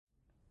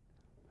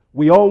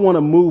We all want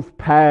to move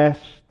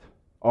past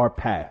our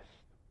past,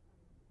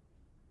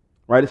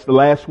 right? It's the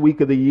last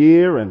week of the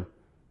year, and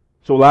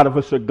so a lot of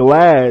us are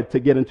glad to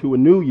get into a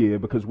new year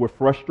because we're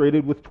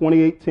frustrated with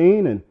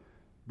 2018, and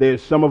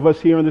there's some of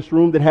us here in this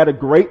room that had a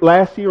great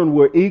last year, and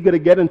we're eager to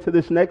get into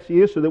this next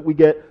year so that we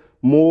get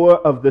more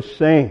of the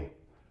same,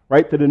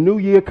 right? That a new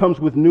year comes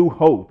with new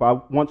hope. I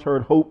once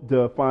heard hope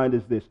defined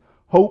as this.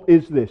 Hope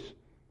is this: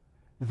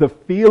 the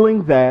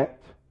feeling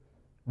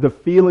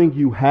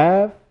you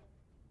have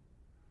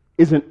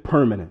isn't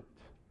permanent.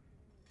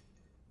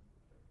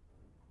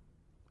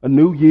 A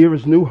new year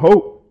is new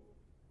hope,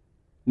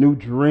 new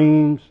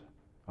dreams,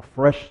 a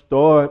fresh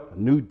start, a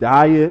new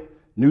diet,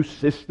 new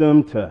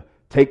system to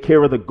take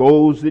care of the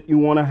goals that you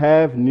want to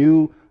have,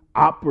 new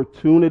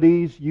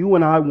opportunities. You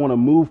and I want to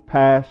move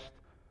past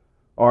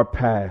our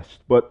past.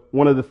 But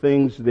one of the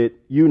things that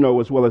you know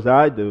as well as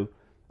I do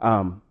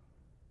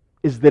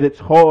is that it's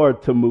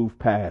hard to move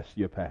past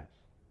your past.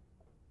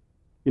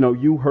 You know,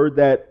 you heard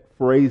that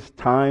phrase,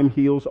 time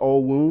heals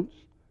all wounds.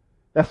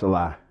 That's a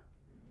lie.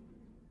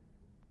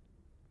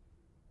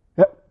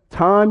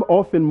 Time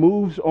often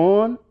moves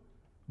on,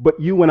 but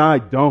you and I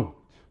don't.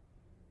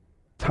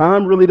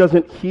 Time really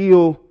doesn't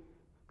heal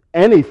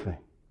anything.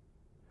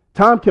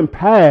 Time can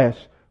pass,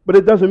 but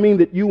it doesn't mean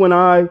that you and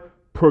I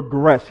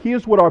progress.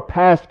 Here's what our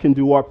past can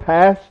do. Our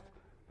past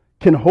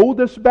can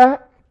hold us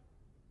back,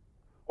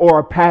 or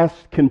our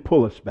past can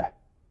pull us back.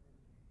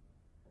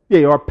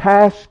 Yeah, our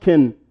past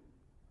can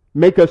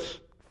make us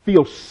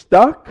feel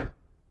stuck,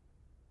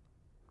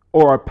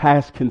 or our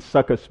past can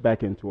suck us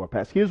back into our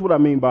past. Here's what I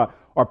mean by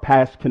our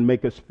past can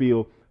make us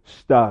feel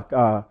stuck.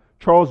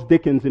 Charles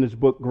Dickens, in his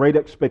book Great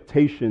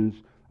Expectations,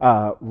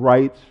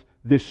 writes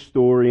this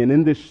story, and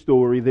in this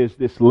story there's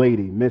this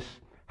lady, Miss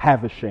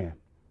Havisham.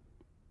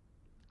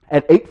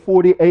 At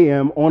 8:40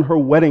 a.m. on her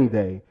wedding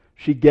day,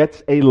 she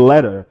gets a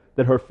letter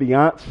that her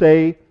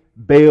fiancé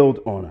bailed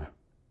on her.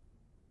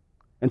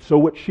 And so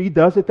what she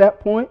does at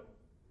that point,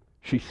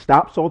 she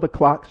stops all the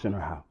clocks in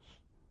her house.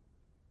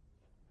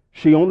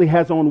 She only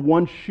has on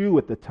one shoe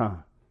at the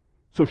time,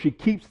 so she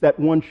keeps that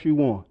one shoe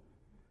on.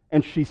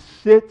 And she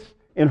sits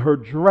in her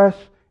dress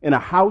in a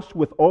house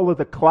with all of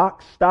the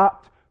clocks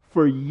stopped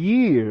for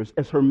years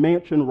as her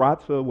mansion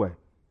rots her away.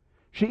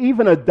 She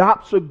even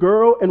adopts a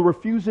girl and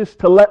refuses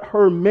to let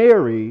her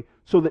marry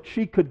so that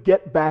she could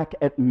get back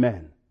at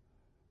men.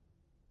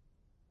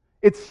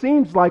 It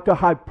seems like a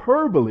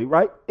hyperbole,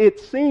 right? It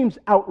seems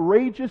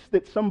outrageous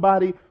that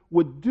somebody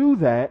would do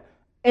that,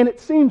 and it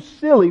seems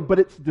silly, but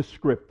it's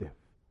descriptive.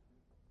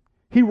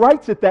 He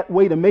writes it that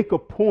way to make a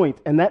point,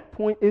 and that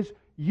point is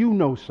you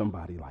know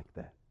somebody like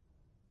that.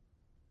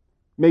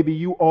 Maybe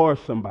you are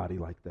somebody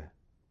like that.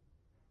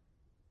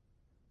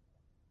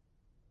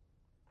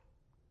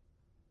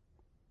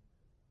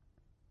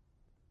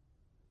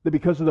 That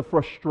because of the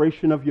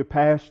frustration of your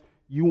past,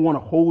 you want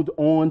to hold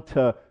on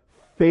to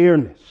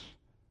fairness.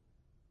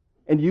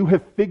 And you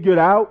have figured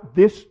out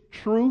this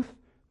truth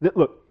that,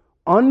 look,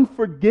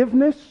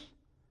 unforgiveness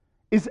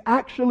is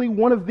actually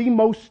one of the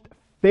most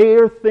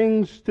fair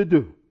things to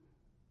do.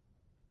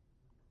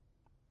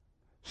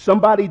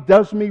 Somebody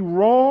does me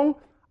wrong,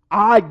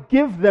 I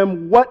give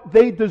them what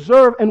they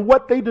deserve, and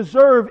what they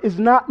deserve is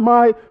not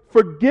my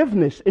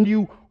forgiveness. And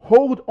you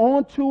hold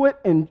on to it,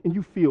 and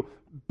you feel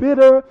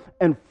bitter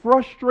and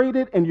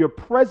frustrated, and your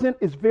present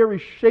is very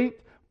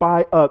shaped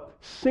by a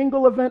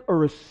single event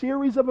or a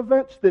series of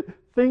events that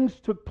things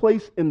took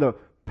place in the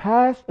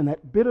past, and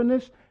that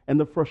bitterness and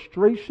the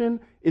frustration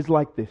is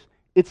like this.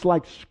 It's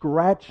like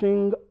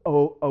scratching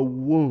a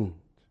wound.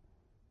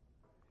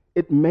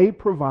 It may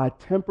provide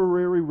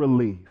temporary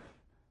relief,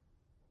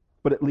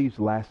 but it leaves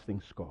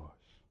lasting scars.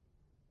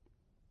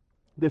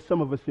 There's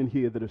some of us in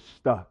here that are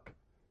stuck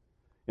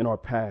in our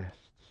pasts.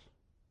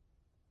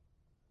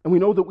 And we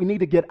know that we need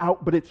to get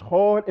out, but it's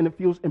hard and it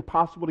feels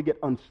impossible to get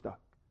unstuck.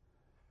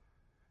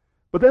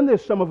 But then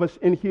there's some of us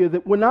in here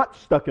that we're not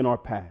stuck in our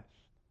past.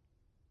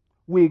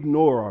 We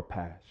ignore our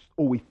past,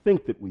 or we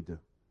think that we do.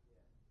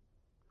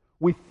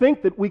 We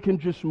think that we can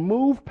just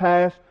move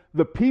past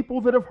the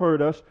people that have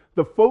hurt us,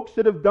 the folks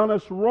that have done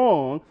us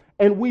wrong,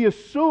 and we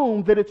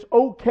assume that it's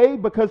okay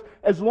because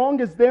as long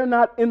as they're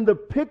not in the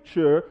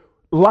picture,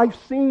 life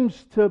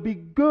seems to be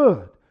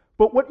good.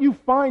 But what you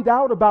find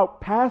out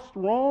about past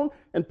wrong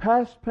and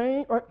past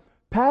pain, right?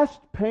 Past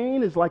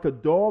pain is like a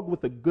dog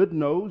with a good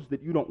nose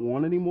that you don't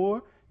want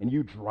anymore, and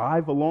you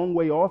drive a long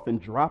way off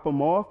and drop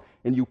them off,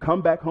 and you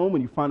come back home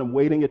and you find them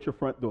waiting at your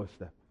front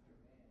doorstep.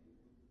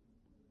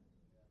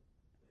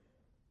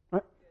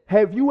 Right?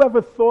 Have you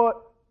ever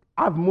thought,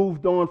 I've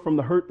moved on from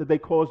the hurt that they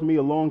caused me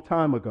a long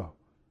time ago?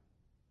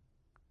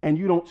 And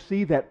you don't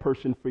see that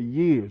person for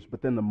years,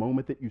 but then the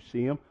moment that you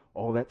see them,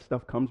 all that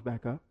stuff comes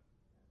back up.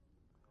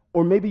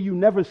 Or maybe you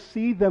never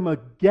see them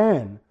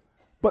again,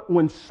 but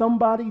when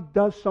somebody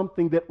does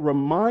something that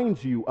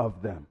reminds you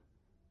of them,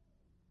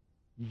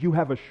 you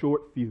have a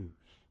short fuse.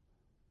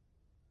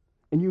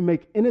 And you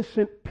make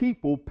innocent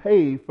people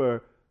pay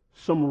for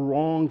some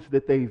wrongs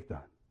that they've done.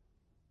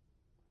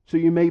 So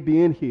you may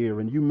be in here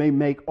and you may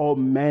make all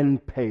men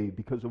pay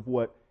because of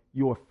what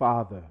your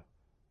father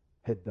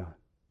had done.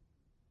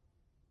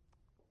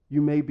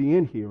 You may be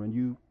in here and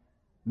you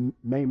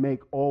may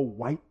make all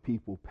white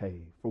people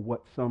pay for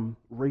what some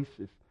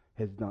racist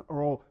has done,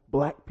 or all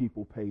black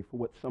people pay for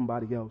what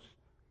somebody else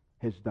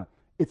has done.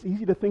 It's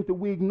easy to think that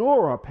we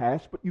ignore our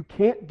past, but you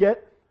can't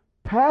get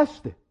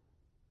past it.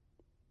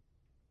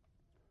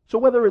 So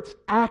whether it's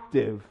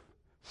active,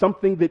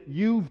 something that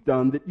you've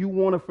done that you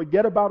want to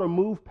forget about or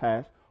move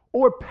past,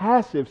 or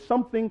passive,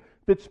 something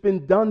that's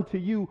been done to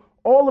you,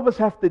 all of us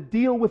have to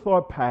deal with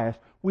our past.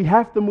 We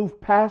have to move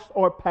past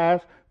our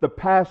past, the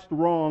past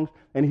wrongs.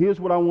 And here's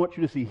what I want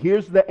you to see.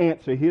 Here's the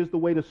answer. Here's the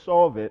way to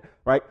solve it,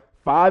 right?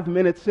 5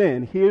 minutes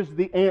in, here's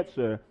the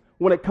answer.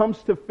 When it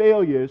comes to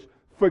failures,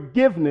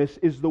 forgiveness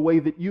is the way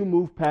that you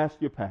move past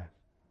your past.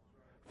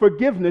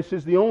 Forgiveness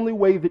is the only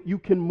way that you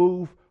can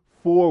move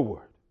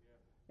forward.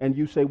 And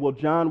you say, well,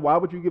 John, why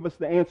would you give us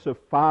the answer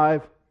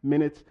 5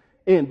 minutes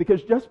in?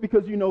 Because just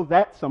because you know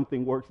that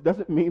something works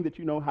doesn't mean that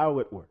you know how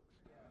it works.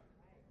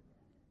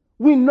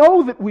 We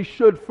know that we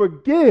should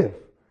forgive,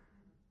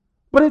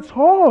 but it's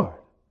hard.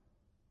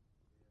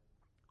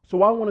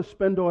 So I want to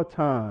spend our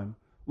time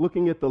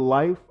looking at the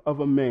life of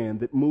a man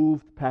that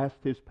moved past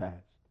his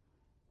past.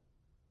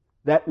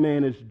 That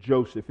man is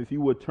Joseph. If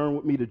you would turn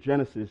with me to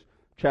Genesis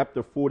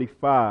chapter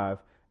 45,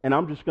 and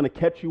I'm just going to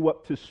catch you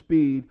up to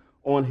speed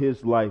on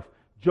his life.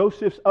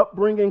 Joseph's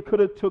upbringing could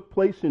have took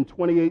place in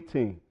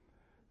 2018.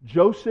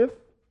 Joseph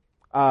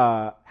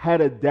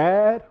had a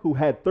dad who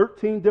had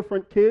 13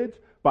 different kids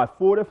by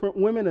 4 different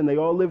women, and they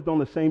all lived on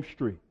the same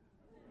street.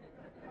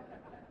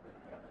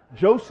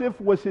 Joseph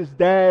was his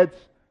dad's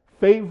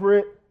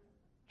favorite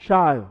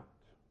child.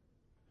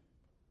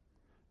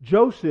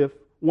 Joseph,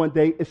 one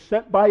day, is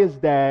sent by his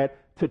dad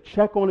to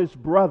check on his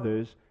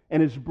brothers,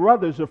 and his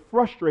brothers are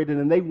frustrated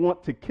and they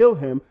want to kill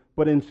him,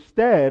 but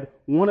instead,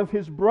 one of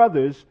his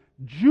brothers,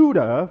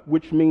 Judah,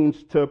 which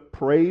means to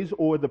praise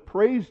or the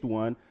praised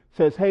one,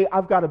 says, hey,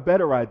 I've got a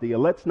better idea.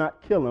 Let's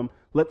not kill him.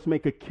 Let's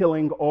make a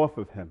killing off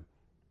of him.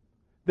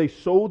 They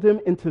sold him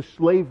into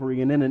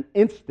slavery, and in an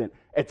instant,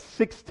 at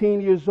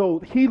 16 years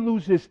old, he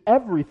loses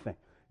everything.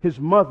 His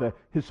mother,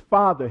 his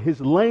father, his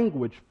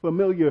language,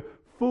 familiar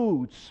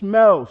food,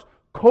 smells,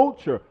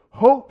 culture,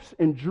 hopes,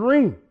 and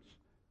dreams.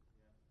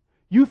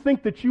 You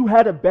think that you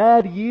had a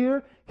bad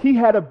year? He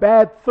had a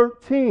bad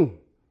 13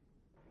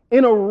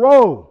 in a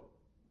row.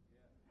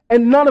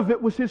 And none of it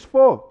was his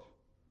fault.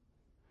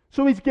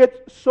 So he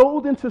gets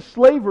sold into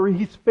slavery.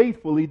 He's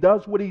faithful. He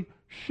does what he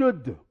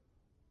should do.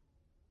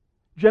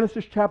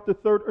 Genesis chapter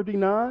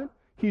 39,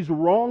 he's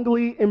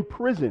wrongly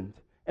imprisoned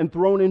and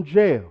thrown in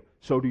jail.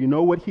 So do you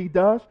know what he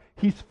does?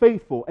 He's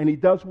faithful and he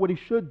does what he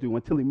should do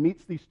until he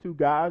meets these 2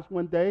 guys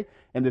one day.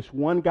 And this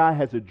one guy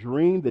has a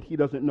dream that he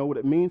doesn't know what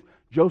it means.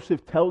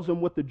 Joseph tells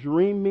him what the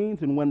dream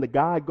means. And when the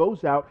guy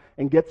goes out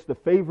and gets the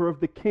favor of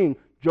the king,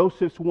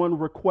 Joseph's one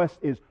request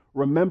is,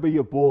 remember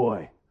your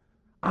boy.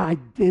 I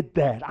did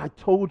that. I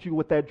told you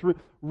what that dream.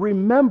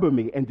 Remember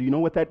me. And do you know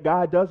what that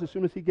guy does as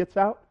soon as he gets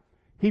out?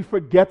 He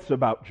forgets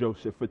about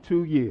Joseph for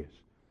 2 years.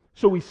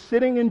 So he's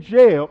sitting in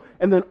jail,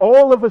 and then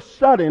all of a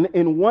sudden,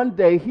 in one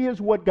day,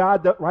 here's what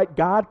God does, right?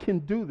 God can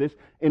do this.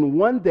 In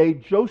one day,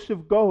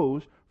 Joseph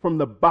goes from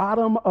the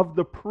bottom of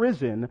the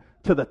prison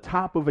to the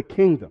top of a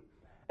kingdom.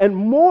 And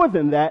more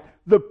than that,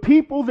 the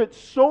people that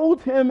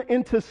sold him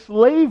into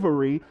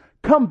slavery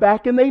come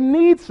back and they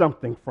need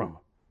something from him.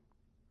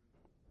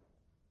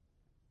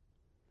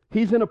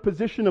 He's in a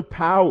position of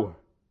power.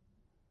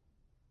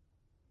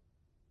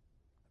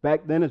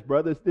 Back then, his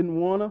brothers didn't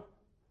want him.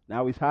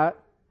 Now he's hot,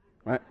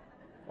 right?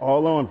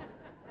 All on him.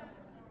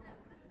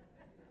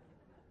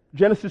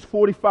 Genesis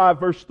 45,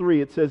 verse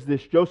 3, it says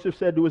this. Joseph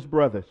said to his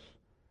brothers,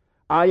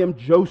 I am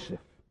Joseph.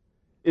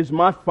 Is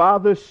my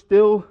father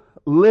still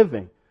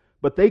living?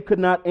 But they could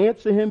not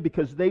answer him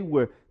because they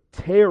were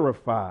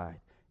terrified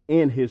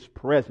in his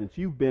presence.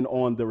 You've been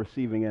on the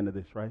receiving end of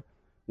this, right?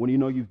 When you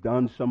know you've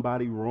done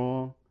somebody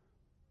wrong,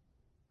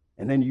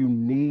 and then you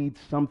need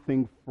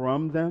something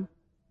from them.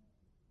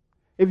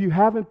 If you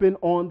haven't been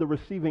on the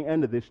receiving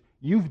end of this,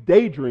 you've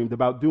daydreamed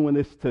about doing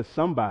this to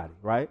somebody,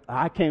 right?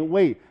 I can't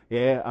wait.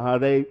 Yeah,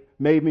 they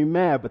made me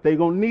mad, but they're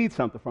going to need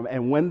something from me.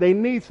 And when they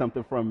need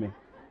something from me,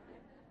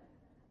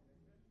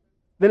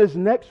 then his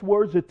next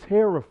words are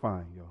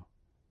terrifying, y'all.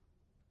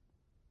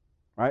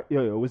 Right? It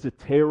was a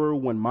terror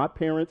when my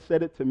parents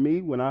said it to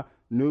me when I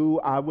knew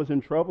I was in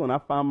trouble, and I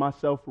found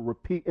myself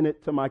repeating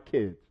it to my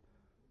kids,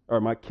 or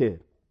my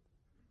kid.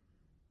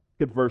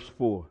 Look at verse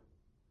 4.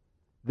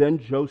 Then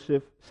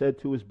Joseph said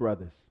to his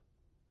brothers,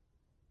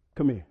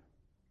 come here.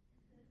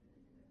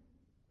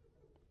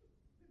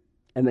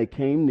 And they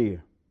came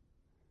near.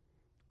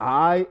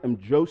 I am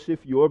Joseph,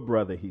 your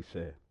brother, he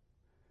said,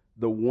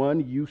 the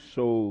one you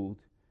sold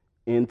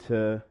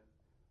into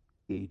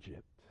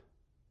Egypt.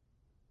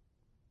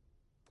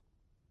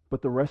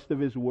 But the rest of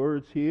his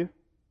words here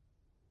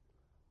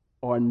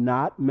are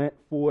not meant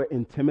for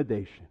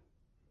intimidation.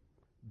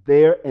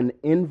 They're an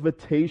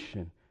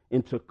invitation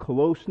into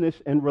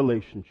closeness and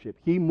relationship.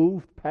 He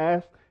moved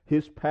past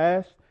his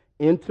past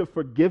into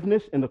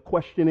forgiveness, and the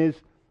question is,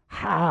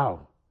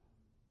 how?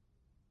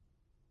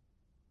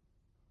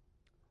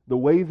 the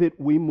way that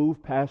we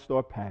move past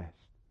our past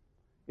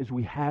is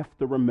we have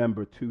to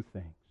remember two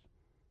things.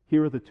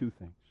 Here are the two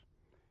things.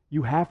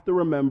 You have to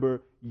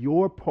remember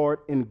your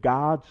part in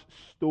God's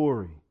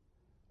story.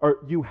 Or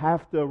you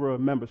have to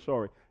remember,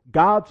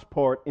 God's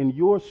part in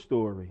your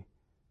story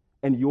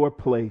and your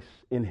place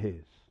in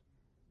His.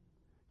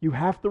 You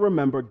have to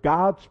remember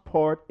God's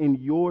part in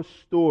your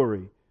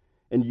story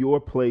and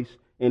your place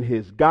in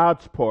His.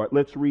 God's part,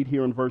 let's read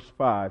here in verse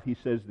 5. He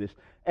says this,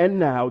 "And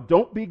now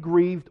don't be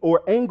grieved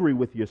or angry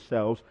with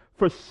yourselves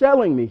for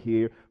selling me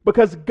here,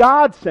 because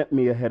God sent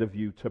me ahead of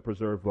you to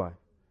preserve life.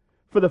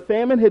 For the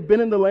famine had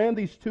been in the land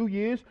these 2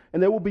 years,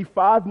 and there will be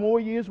 5 more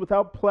years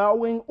without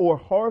plowing or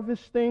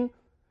harvesting.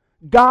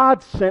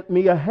 God sent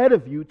me ahead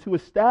of you to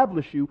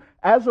establish you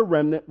as a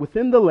remnant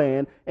within the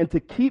land and to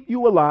keep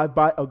you alive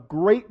by a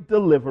great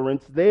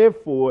deliverance.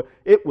 Therefore,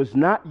 it was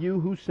not you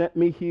who sent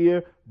me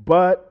here,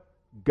 but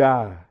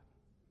God.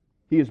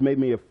 He has made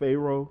me a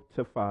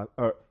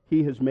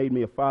He has made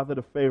me a father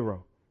to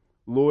Pharaoh,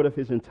 Lord of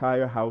his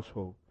entire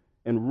household,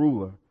 and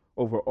ruler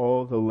over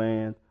all the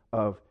land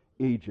of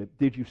Egypt."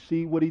 Did you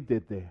see what he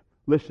did there?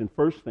 Listen,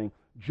 first thing,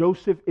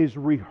 Joseph is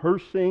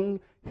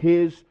rehearsing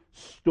his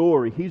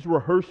story. He's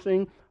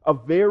rehearsing a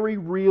very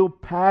real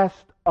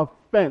past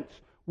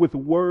offense with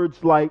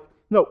words like,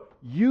 "No,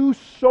 you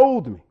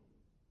sold me."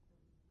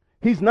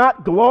 He's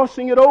not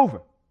glossing it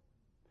over.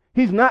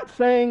 He's not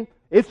saying,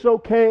 "It's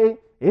okay,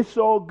 it's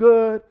all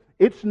good,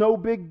 it's no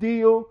big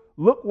deal,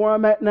 look where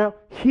I'm at now."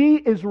 He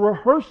is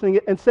rehearsing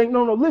it and saying,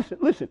 no,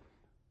 listen.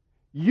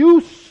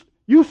 You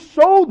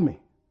sold me.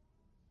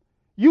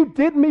 You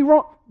did me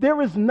wrong.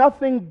 There is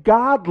nothing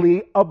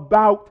godly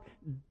about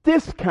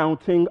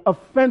discounting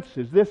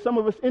offenses. There's some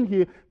of us in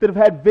here that have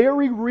had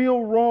very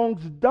real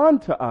wrongs done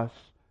to us.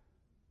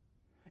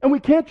 And we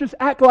can't just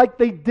act like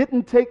they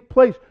didn't take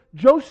place.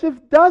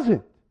 Joseph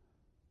doesn't.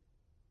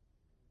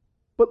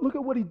 But look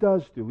at what he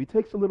does do. He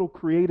takes a little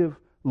creative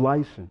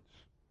license.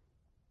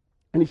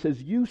 And he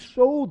says, "You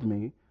sold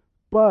me,"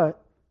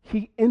 but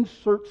he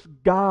inserts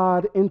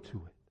God into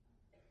it.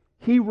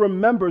 He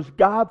remembers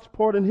God's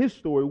part in his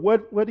story.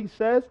 What he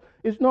says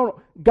is,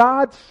 no,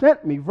 God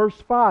sent me. Verse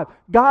 5.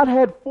 God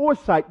had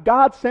foresight.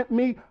 God sent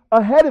me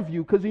ahead of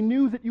you because He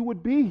knew that you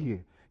would be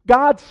here.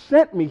 God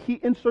sent me. He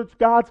inserts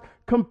God's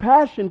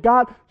compassion.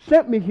 God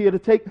sent me here to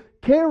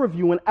take care of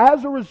you. And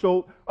as a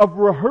result of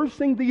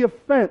rehearsing the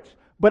offense,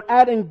 but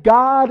adding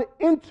God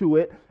into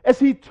it, as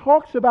he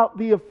talks about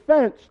the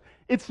offense,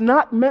 it's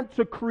not meant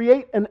to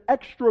create an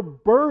extra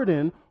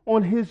burden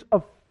on his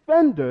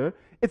offender.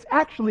 It's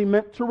actually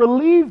meant to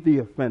relieve the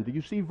offender.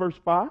 You see verse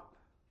 5?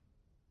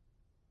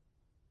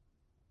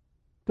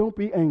 Don't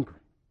be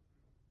angry.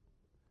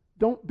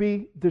 Don't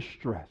be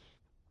distressed.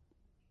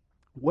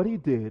 What he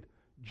did,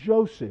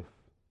 Joseph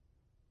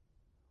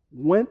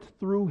went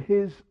through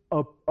his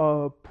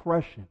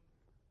oppression,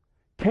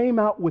 came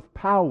out with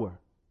power,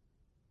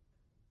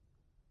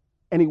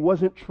 and he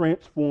wasn't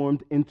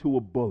transformed into a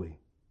bully.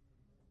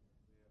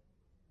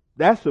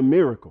 That's a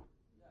miracle.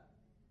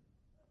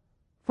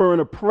 For an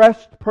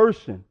oppressed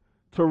person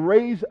to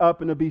raise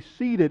up and to be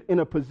seated in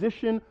a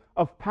position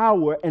of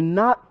power and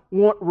not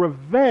want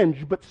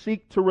revenge, but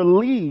seek to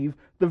relieve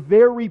the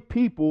very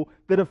people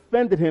that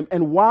offended him.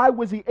 And why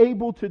was he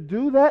able to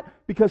do that?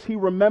 Because he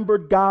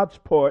remembered God's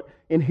part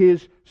in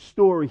his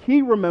story.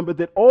 He remembered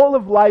that all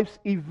of life's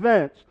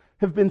events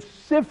have been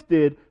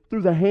sifted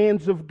through the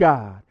hands of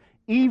God,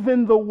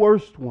 even the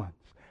worst ones,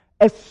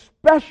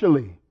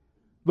 especially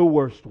the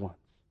worst ones.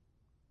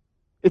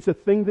 It's a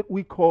thing that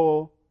we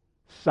call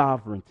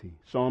sovereignty.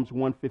 Psalms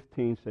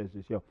 115 says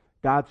this.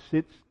 God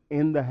sits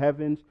in the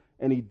heavens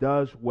and He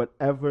does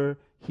whatever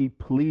He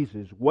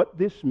pleases. What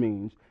this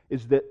means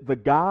is that the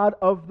God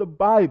of the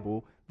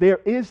Bible, there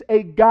is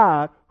a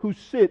God who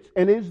sits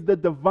and is the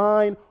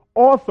divine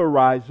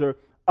authorizer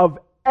of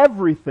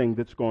everything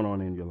that's going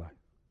on in your life.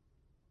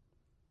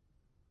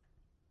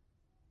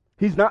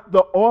 He's not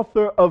the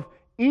author of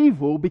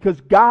evil because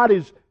God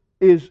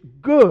is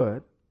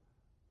good,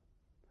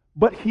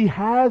 but He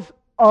has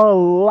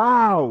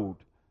allowed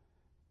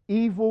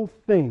evil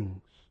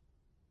things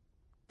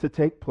to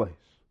take place.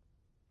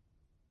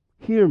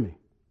 Hear me.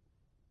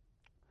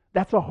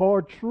 That's a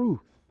hard truth.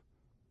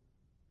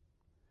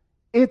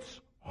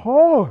 It's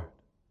hard.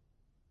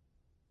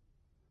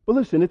 But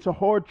listen, it's a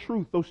hard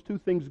truth. Those two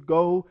things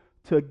go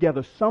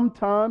together.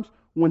 Sometimes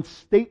when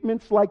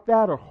statements like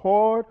that are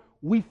hard,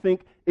 we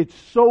think it's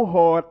so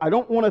hard. I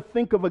don't want to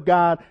think of a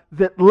God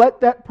that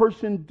let that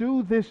person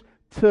do this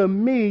to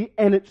me,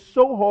 and it's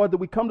so hard that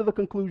we come to the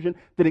conclusion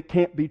that it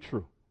can't be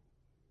true.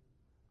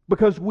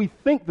 Because we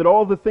think that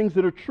all the things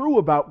that are true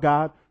about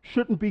God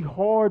shouldn't be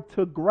hard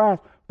to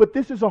grasp. But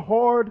this is a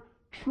hard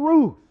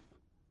truth.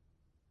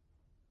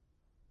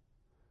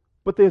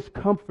 But there's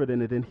comfort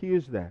in it, and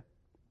here's that.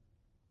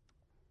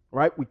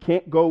 Right? We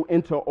can't go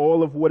into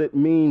all of what it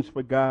means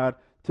for God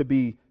to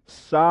be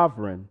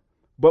sovereign,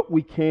 but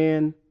we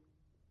can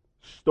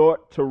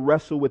start to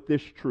wrestle with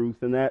this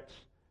truth, and that's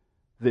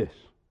this.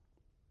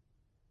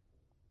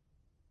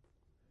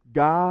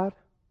 God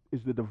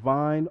is the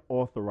divine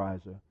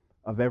authorizer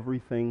of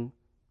everything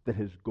that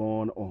has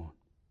gone on.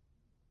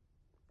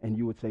 And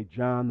you would say,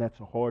 John, that's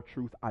a hard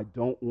truth. I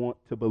don't want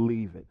to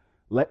believe it.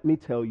 Let me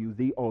tell you,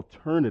 the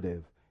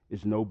alternative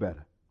is no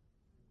better.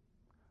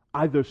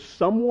 Either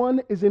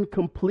someone is in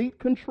complete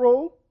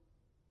control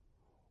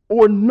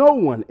or no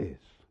one is.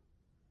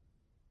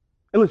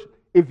 And listen,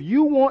 if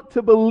you want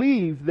to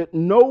believe that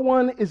no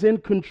one is in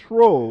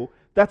control,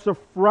 that's a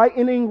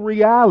frightening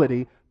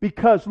reality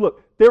because,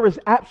 look, there is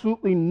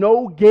absolutely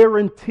no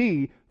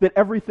guarantee that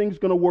everything's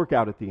going to work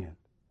out at the end.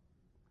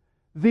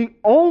 The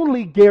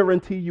only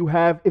guarantee you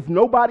have, if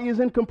nobody is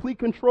in complete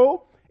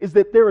control, is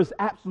that there is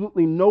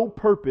absolutely no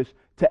purpose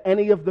to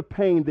any of the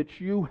pain that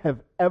you have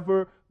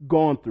ever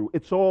gone through.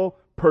 It's all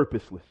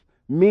purposeless,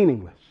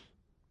 meaningless.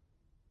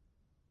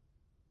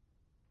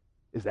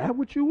 Is that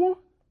what you want?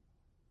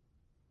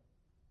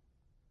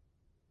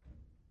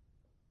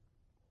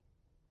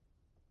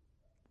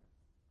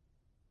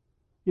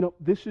 You know,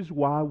 this is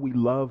why we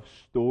love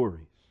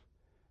stories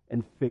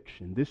and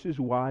fiction. This is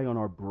why on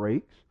our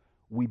breaks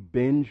we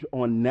binge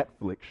on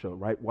Netflix show,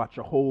 right? Watch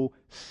a whole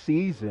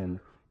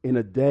season in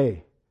a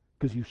day.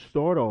 Because you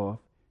start off,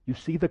 you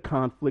see the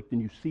conflict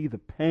and you see the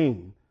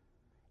pain,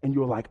 and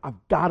you're like,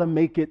 I've got to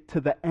make it to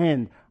the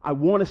end. I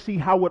want to see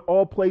how it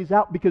all plays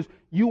out because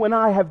you and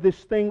I have this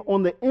thing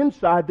on the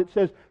inside that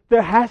says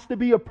there has to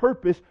be a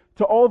purpose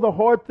to all the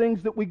hard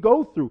things that we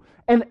go through.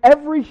 And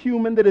every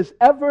human that has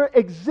ever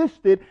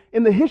existed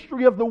in the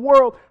history of the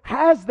world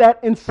has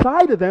that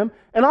inside of them.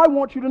 And I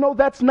want you to know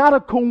that's not a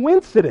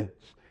coincidence.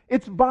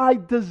 It's by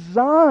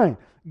design.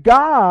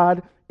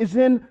 God is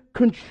in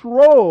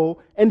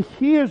control, and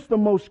here's the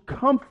most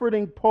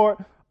comforting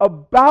part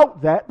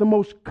about that. The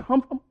most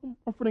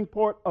comforting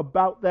part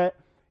about that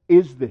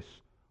is this.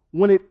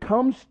 When it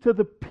comes to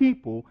the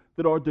people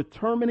that are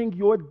determining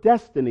your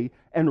destiny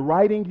and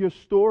writing your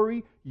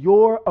story,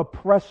 your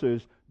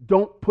oppressors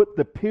don't put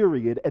the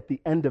period at the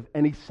end of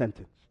any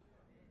sentence.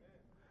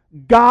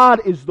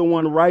 God is the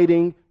one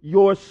writing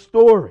your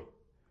story.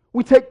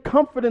 We take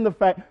comfort in the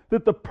fact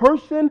that the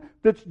person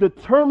that's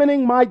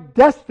determining my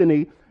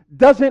destiny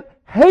doesn't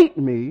hate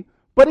me,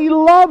 but he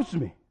loves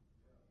me.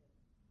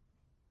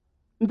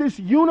 This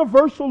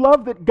universal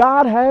love that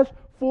God has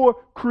for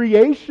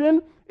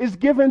creation is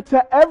given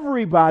to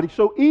everybody.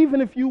 So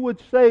even if you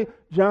would say,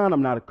 John,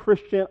 I'm not a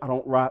Christian, I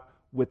don't rock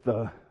with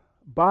the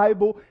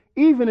Bible.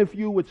 Even if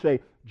you would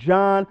say,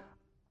 John,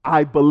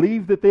 I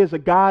believe that there's a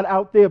God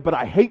out there, but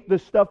I hate the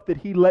stuff that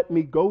he let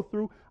me go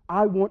through.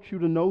 I want you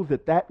to know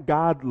that that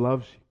God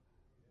loves you.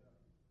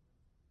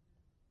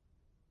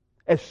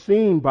 As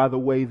seen by the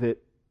way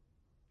that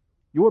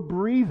you're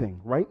breathing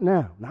right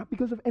now, not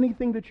because of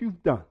anything that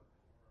you've done.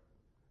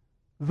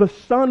 The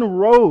sun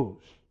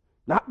rose,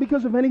 not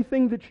because of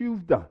anything that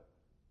you've done.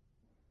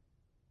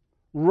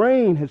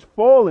 Rain has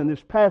fallen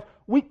this past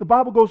week. The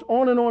Bible goes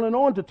on and on and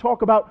on to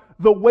talk about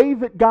the way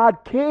that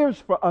God cares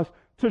for us,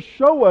 to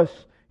show us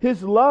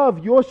His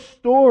love. Your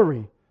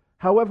story,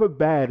 however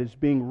bad, is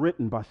being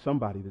written by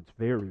somebody that's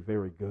very,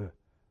 very good.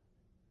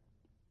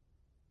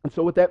 And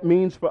so what that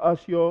means for us,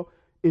 y'all,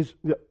 is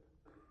that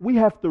we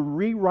have to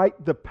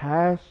rewrite the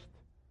past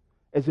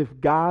as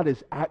if God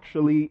is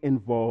actually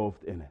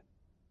involved in it.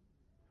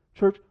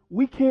 Church,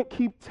 we can't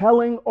keep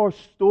telling our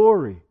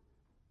story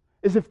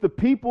as if the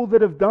people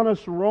that have done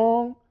us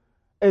wrong,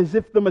 as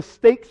if the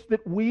mistakes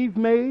that we've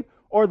made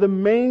are the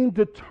main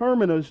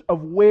determiners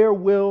of where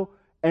we'll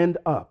end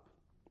up.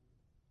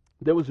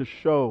 There was a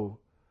show,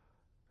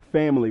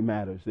 Family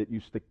Matters, that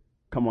used to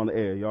come on the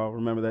air. Y'all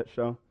remember that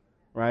show?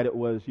 Right? It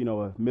was,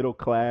 a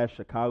middle-class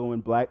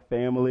Chicagoan black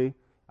family,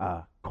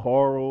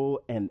 Carl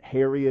and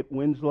Harriet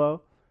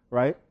Winslow,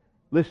 right?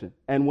 Listen,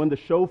 and when the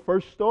show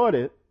first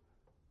started,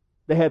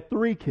 they had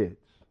 3 kids,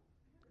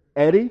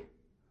 Eddie,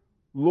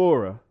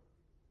 Laura,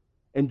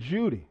 and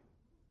Judy.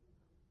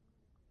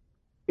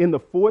 In the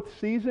 4th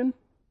season,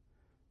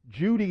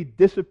 Judy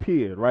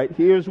disappeared, right?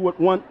 Here's what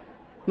one...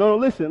 No,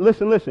 listen.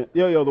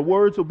 Yo, the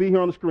words will be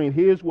here on the screen.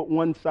 Here's what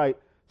one site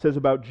says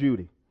about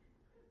Judy.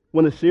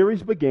 When the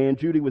series began,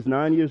 Judy was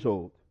 9 years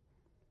old.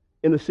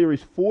 In the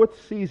series' 4th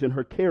season,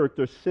 her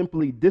character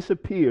simply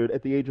disappeared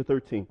at the age of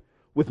 13,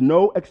 with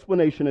no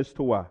explanation as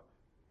to why.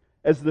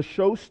 As the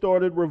show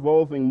started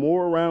revolving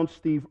more around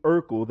Steve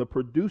Urkel, the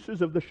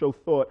producers of the show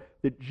thought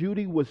that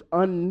Judy was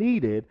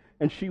unneeded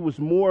and she was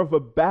more of a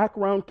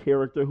background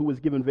character who was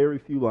given very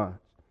few lines.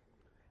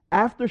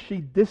 After she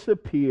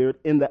disappeared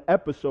in the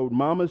episode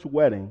Mama's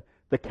Wedding,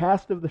 the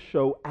cast of the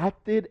show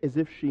acted as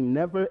if she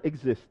never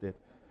existed.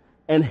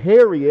 And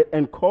Harriet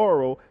and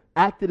Carl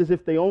acted as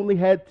if they only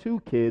had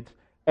 2 kids,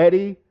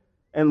 Eddie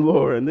and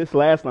Laura. And this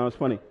last line was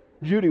funny.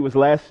 Judy was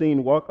last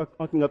seen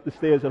walking up the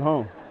stairs at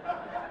home.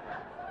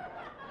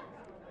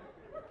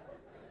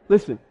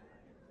 Listen,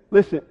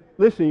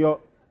 y'all.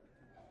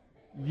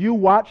 You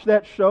watch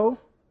that show,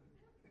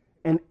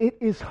 and it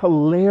is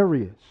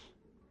hilarious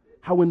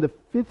how in the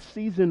 5th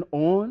season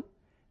on,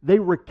 they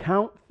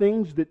recount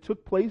things that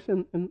took place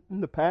in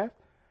the past,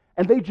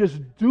 and they just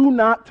do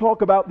not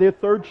talk about their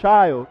 3rd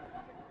child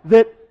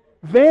that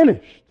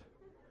vanished.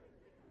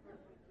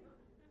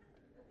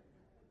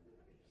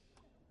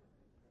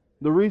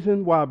 The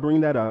reason why I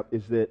bring that up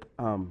is that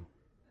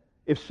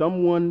if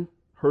someone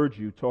heard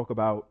you talk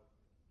about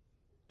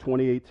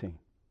 2018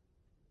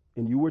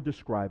 and you were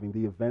describing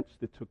the events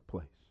that took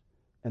place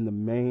and the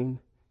main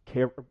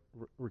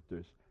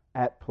characters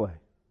at play,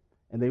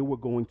 and they were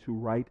going to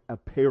write a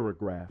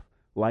paragraph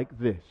like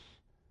this,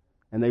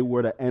 and they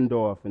were to end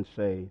off and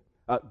say,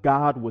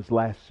 God was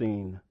last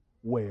seen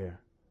where?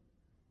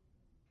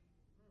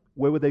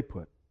 Where would they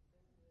put?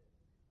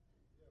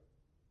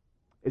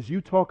 As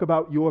you talk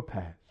about your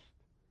past,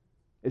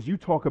 as you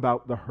talk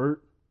about the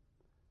hurt,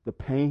 the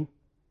pain,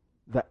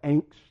 the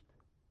angst,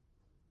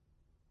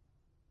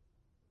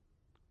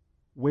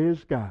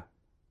 where's God?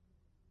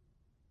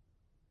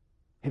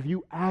 Have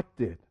you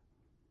acted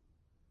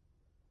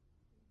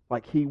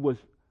like he was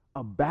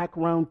a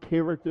background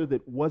character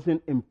that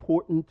wasn't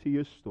important to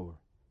your story?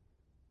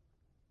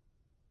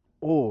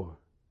 Or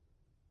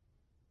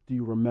do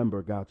you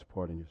remember God's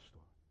part in your story?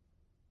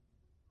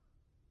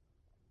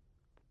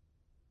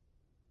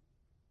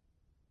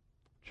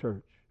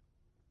 Church,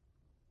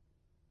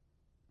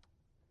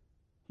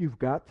 you've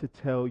got to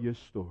tell your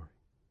story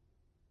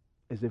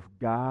as if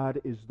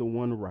God is the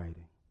one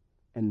writing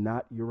and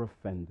not your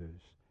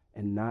offenders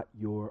and not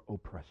your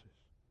oppressors.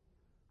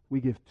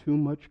 We give too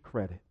much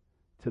credit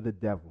to the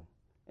devil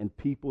and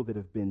people that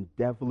have been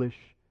devilish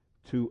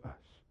to us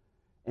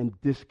and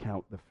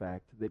discount the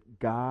fact that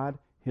God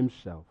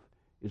himself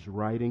is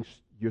writing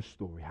your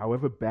story.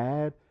 However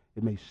bad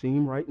it may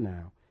seem right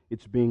now,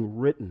 it's being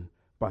written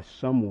by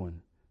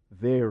someone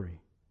very,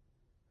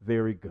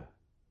 very good.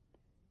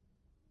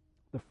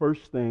 The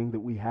first thing that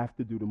we have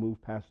to do to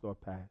move past our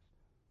past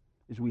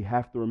is we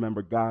have to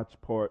remember God's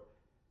part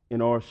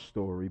in our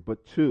story.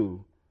 But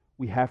two,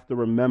 we have to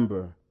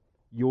remember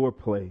your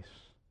place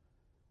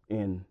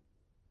in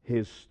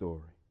his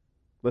story.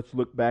 Let's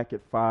look back at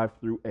 5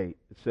 through 8. It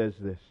says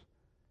this.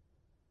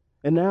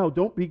 And now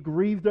don't be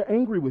grieved or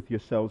angry with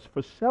yourselves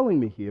for selling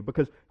me here,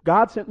 because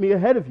God sent me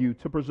ahead of you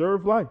to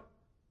preserve life.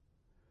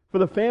 For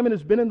the famine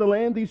has been in the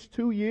land these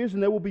 2 years,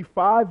 and there will be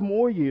 5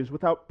 more years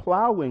without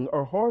plowing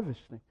or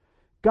harvesting.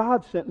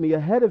 God sent me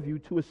ahead of you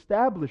to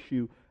establish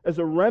you as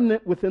a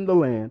remnant within the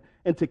land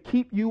and to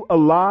keep you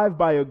alive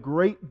by a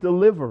great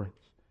deliverance.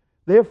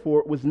 Therefore,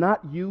 it was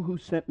not you who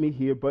sent me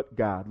here, but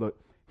God. Look,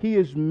 he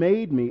has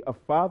made me a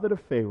father to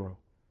Pharaoh,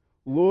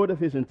 lord of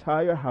his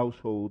entire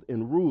household,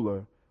 and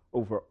ruler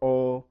over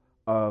all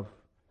of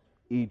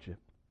Egypt.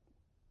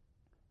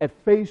 At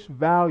face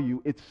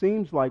value, it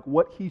seems like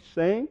what he's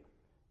saying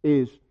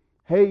is,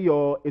 hey,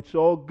 y'all, it's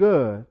all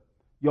good.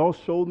 Y'all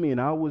sold me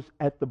and I was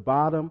at the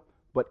bottom,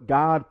 but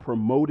God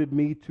promoted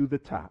me to the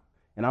top.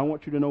 And I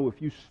want you to know,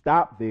 if you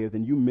stop there,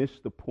 then you miss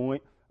the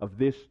point of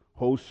this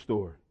whole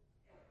story.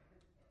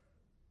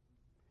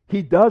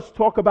 He does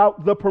talk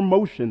about the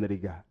promotion that he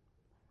got.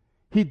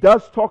 He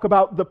does talk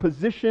about the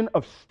position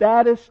of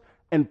status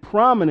and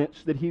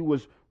prominence that he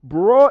was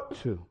brought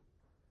to,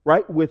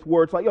 right? With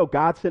words like, yo,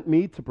 God sent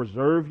me to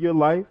preserve your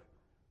life,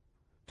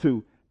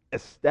 to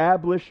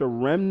establish a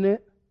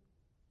remnant,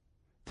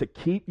 to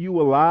keep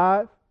you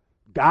alive.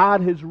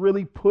 God has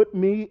really put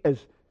me as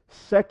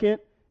second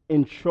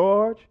in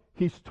charge.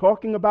 He's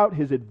talking about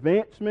his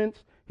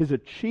advancements, his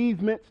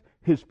achievements,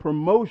 his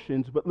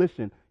promotions. But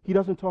listen, he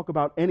doesn't talk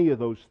about any of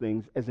those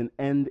things as an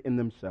end in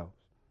themselves.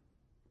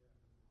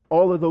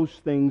 All of those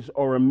things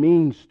are a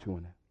means to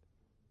an end.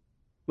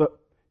 Look,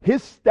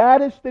 his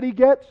status that he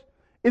gets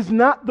is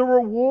not the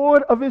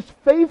reward of his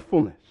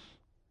faithfulness.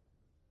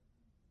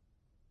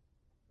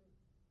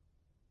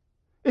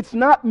 It's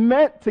not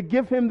meant to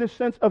give him this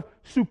sense of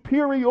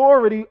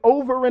superiority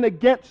over and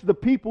against the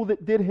people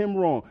that did him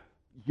wrong.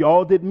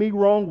 Y'all did me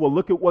wrong, well,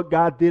 look at what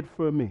God did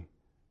for me.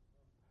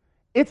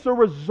 It's a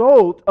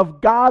result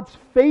of God's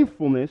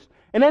faithfulness,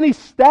 and any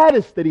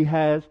status that he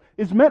has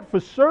is meant for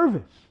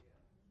service.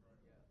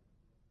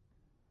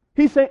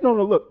 He's saying, no,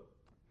 look,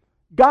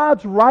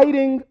 God's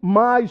writing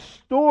my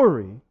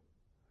story,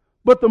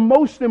 but the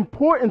most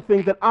important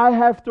thing that I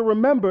have to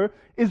remember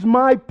is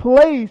my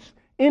place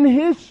in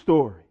his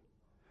story.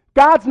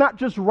 God's not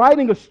just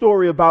writing a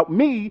story about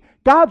me,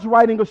 God's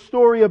writing a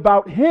story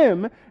about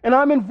him, and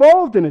I'm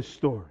involved in his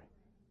story.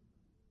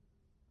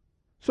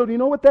 So do you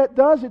know what that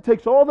does? It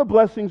takes all the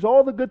blessings,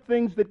 all the good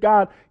things that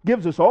God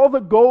gives us, all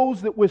the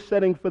goals that we're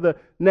setting for the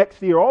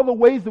next year, all the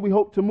ways that we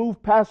hope to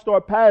move past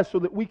our past so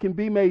that we can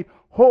be made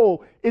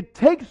whole. It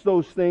takes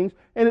those things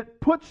and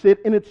it puts it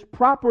in its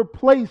proper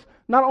place,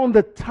 not on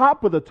the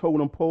top of the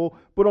totem pole,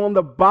 but on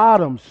the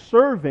bottom,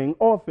 serving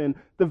often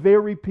the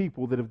very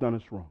people that have done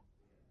us wrong.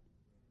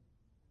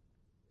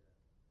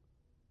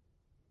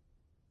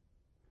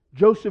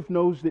 Joseph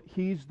knows that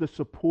he is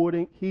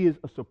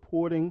a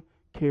supporting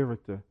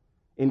character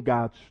in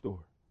God's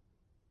story.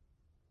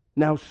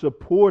 Now,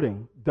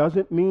 supporting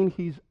doesn't mean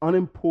he's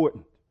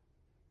unimportant.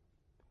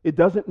 It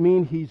doesn't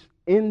mean he's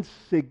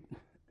insignificant.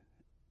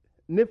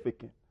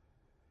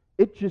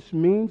 It just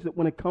means that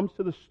when it comes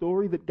to the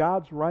story that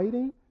God's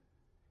writing,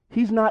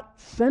 he's not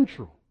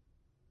central.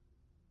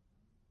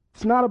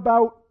 It's not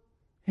about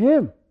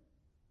him.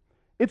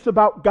 It's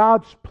about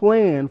God's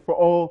plan for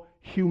all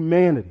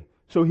humanity.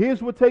 So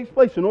here's what takes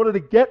place. In order to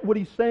get what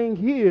he's saying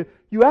here,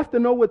 you have to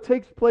know what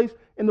takes place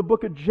in the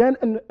book of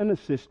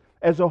Genesis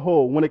as a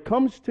whole. When it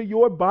comes to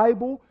your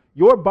Bible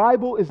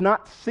is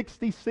not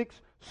 66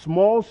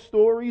 small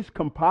stories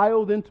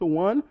compiled into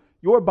one.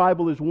 Your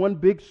Bible is one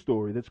big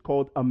story that's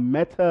called a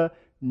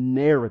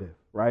meta-narrative,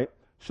 right?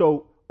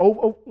 So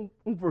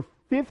over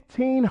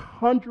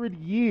 1,500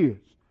 years,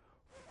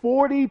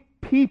 40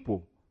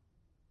 people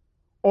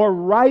are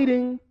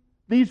writing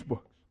these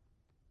books.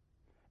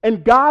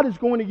 And God is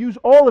going to use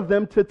all of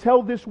them to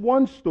tell this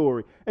one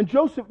story. And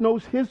Joseph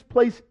knows his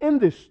place in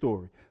this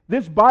story.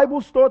 This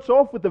Bible starts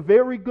off with a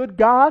very good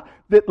God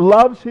that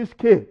loves his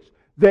kids,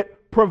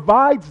 that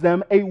provides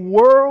them a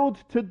world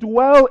to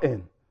dwell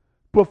in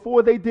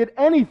before they did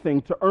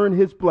anything to earn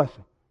his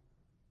blessing.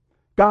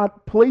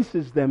 God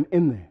places them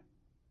in there.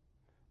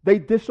 They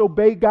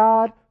disobey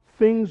God,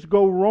 things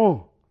go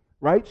wrong,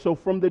 right? So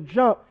from the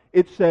jump,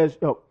 it says,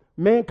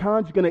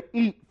 mankind's going to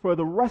eat for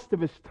the rest of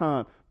his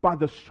time by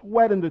the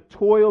sweat and the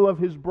toil of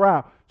his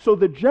brow. So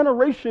the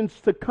generations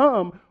to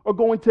come are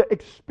going to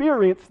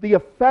experience the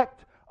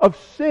effect of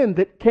sin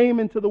that came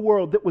into the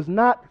world that was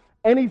not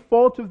any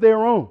fault of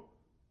their own.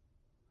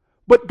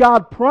 But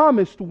God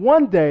promised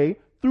one day,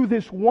 through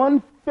this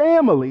one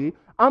family,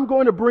 I'm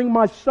going to bring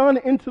my son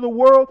into the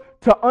world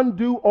to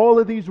undo all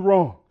of these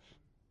wrongs.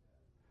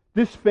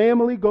 This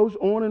family goes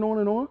on and on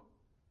and on.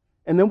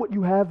 And then what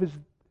you have is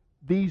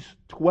these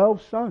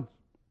 12 sons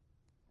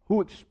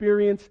who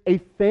experience a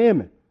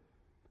famine.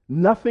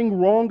 Nothing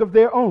wrong of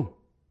their own.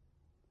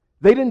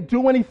 They didn't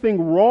do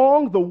anything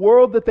wrong. The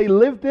world that they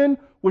lived in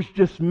was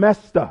just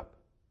messed up.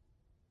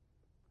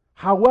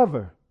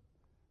 However,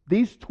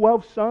 these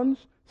 12 sons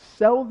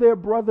sell their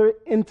brother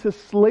into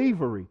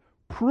slavery,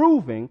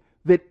 proving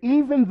that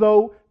even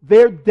though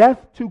their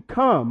death to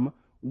come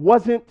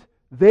wasn't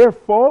their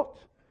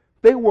fault,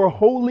 they were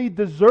wholly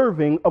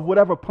deserving of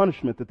whatever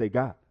punishment that they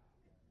got.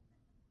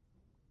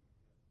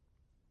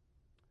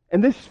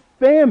 And this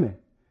famine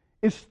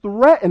is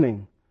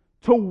threatening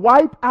to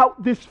wipe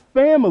out this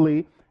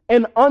family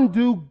and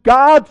undo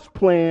God's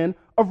plan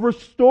of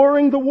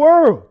restoring the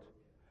world.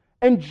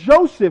 And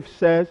Joseph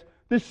says,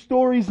 this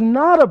story's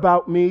not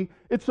about me,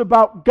 it's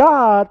about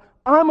God.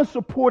 I'm a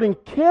supporting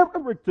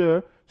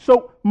character,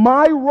 so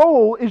my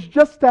role is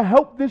just to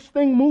help this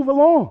thing move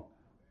along.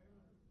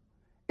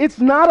 It's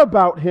not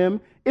about him,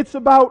 it's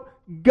about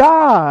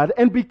God.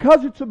 And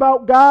because it's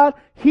about God,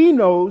 he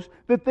knows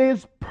that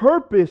there's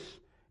purpose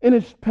in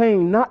his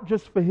pain, not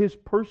just for his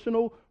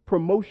personal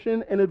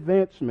promotion and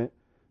advancement,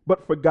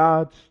 but for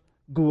God's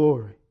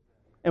glory.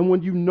 And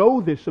when you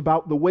know this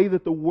about the way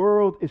that the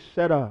world is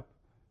set up,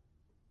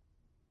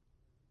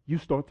 you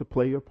start to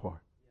play your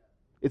part.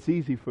 It's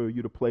easy for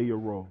you to play your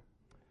role.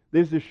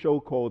 There's this show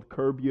called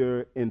Curb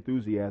Your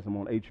Enthusiasm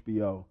on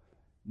HBO.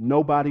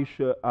 Nobody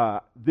should,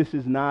 this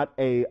is not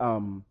a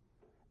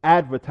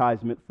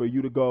advertisement for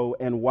you to go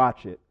and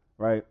watch it,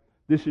 right?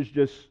 This is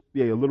just,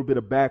 a little bit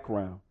of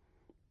background.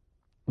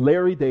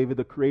 Larry David,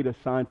 the creator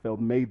of Seinfeld,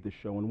 made the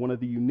show. And one of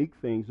the unique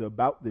things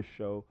about this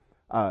show,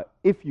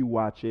 if you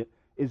watch it,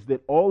 is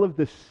that all of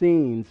the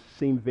scenes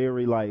seem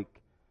very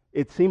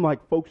it seemed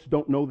like folks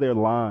don't know their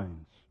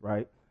lines,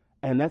 right?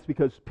 And that's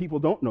because people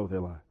don't know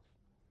their lines.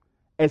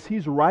 As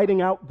he's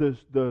writing out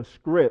the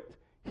script,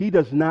 he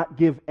does not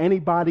give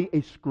anybody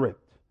a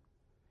script.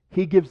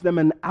 He gives them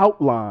an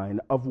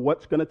outline of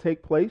what's going to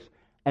take place,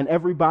 and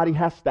everybody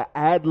has to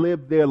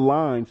ad-lib their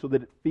line so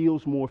that it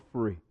feels more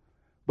free.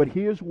 But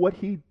here's what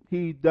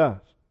he does.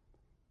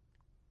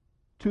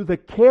 To the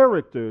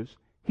characters,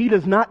 he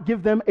does not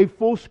give them a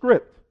full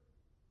script.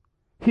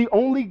 He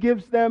only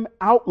gives them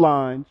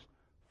outlines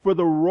for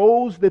the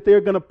roles that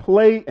they're going to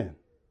play in.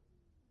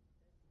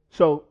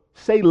 So,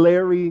 say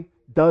Larry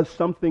does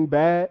something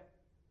bad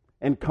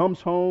and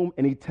comes home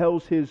and he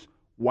tells his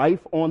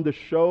wife on the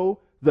show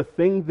the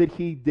thing that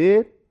he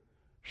did.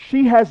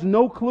 She has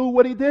no clue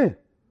what he did.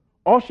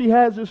 All she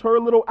has is her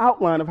little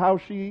outline of how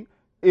she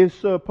is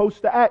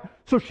supposed to act.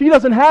 So she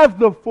doesn't have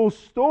the full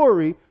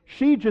story.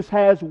 She just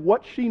has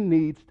what she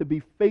needs to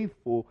be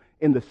faithful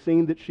in the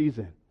scene that she's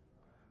in.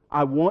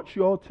 I want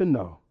you all to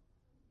know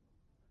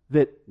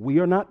that we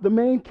are not the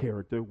main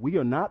character. We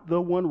are not the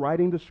one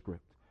writing the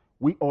script.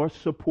 We are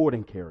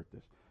supporting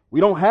characters. We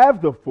don't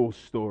have the full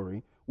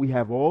story. We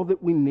have all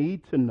that we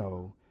need to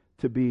know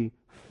to be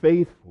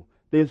faithful.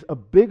 There's a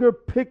bigger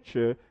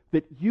picture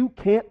that you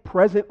can't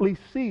presently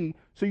see.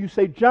 So you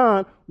say,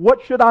 John,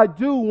 what should I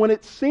do when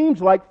it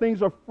seems like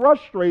things are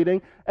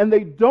frustrating and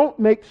they don't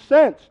make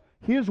sense?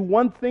 Here's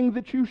one thing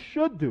that you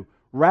should do.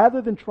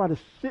 Rather than try to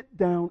sit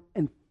down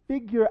and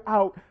figure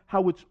out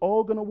how it's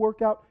all going to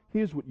work out,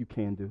 here's what you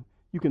can do.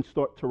 You can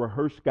start to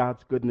rehearse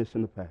God's goodness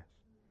in the past.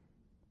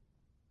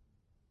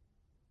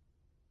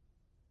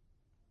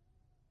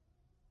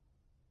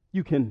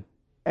 You can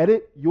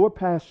edit your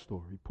past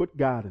story, put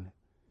God in it.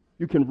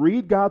 You can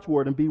read God's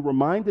Word and be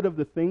reminded of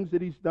the things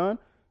that He's done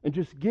and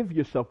just give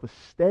yourself a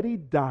steady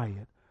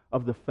diet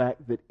of the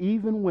fact that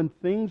even when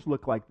things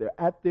look like they're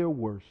at their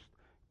worst,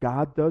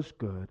 God does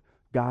good,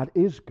 God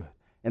is good.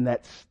 And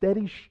that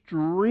steady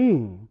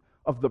stream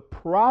of the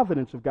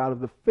providence of God, of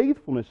the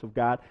faithfulness of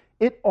God,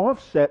 it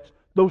offsets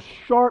those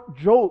sharp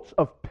jolts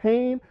of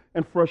pain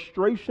and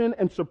frustration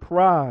and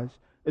surprise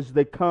as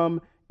they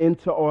come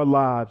into our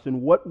lives.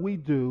 And what we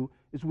do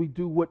is we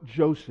do what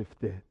Joseph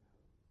did.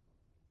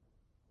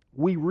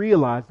 We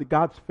realize that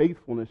God's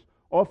faithfulness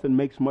often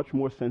makes much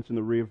more sense in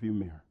the rearview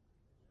mirror.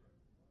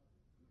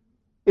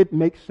 It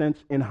makes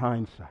sense in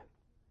hindsight.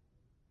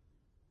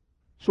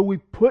 So we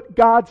put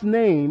God's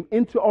name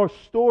into our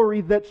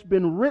story that's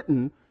been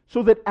written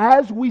so that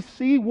as we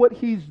see what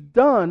He's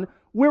done,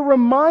 we're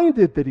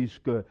reminded that He's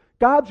good.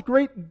 God's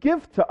great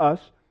gift to us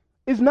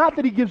is not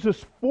that He gives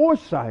us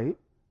foresight,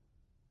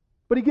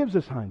 but He gives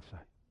us hindsight.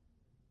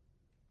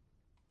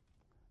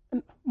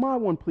 And my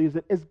one plea is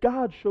that as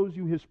God shows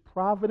you His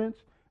providence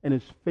and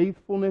His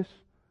faithfulness,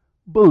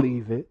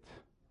 believe it.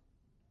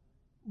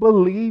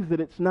 Believe that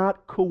it's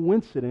not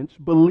coincidence.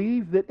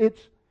 Believe that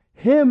it's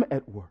Him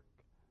at work.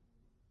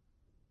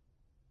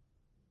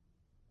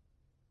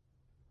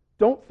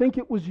 Don't think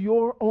it was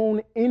your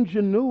own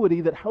ingenuity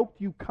that helped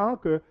you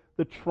conquer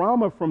the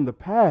trauma from the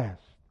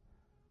past.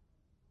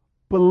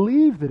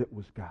 Believe that it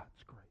was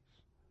God's grace.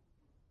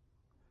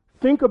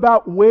 Think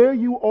about where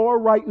you are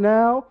right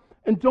now,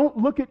 and don't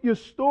look at your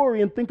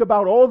story and think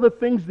about all the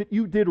things that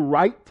you did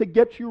right to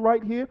get you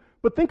right here,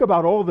 but think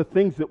about all the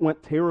things that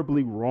went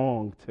terribly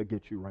wrong to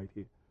get you right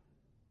here.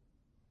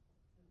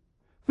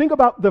 Think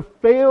about the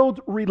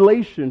failed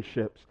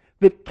relationships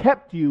that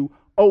kept you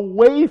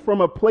away from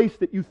a place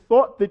that you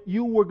thought that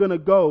you were going to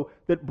go,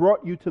 that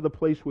brought you to the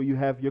place where you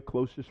have your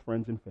closest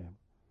friends and family.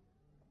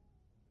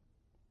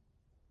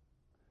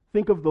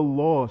 Think of the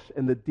loss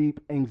and the deep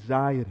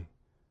anxiety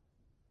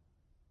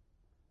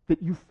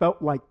that you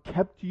felt like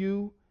kept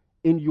you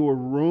in your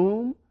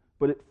room,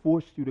 but it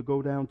forced you to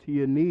go down to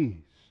your knees.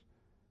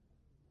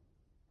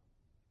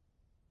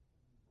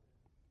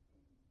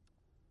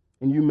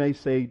 And you may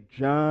say,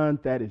 John,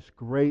 that is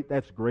great.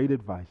 That's great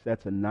advice.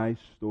 That's a nice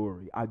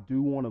story. I do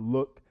want to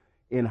look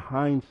in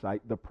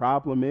hindsight. The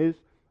problem is,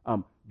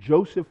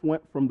 Joseph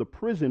went from the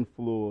prison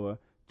floor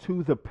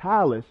to the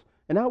palace,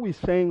 and now he's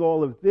saying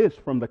all of this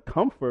from the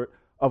comfort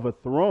of a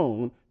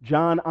throne.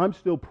 John, I'm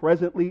still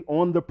presently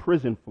on the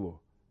prison floor.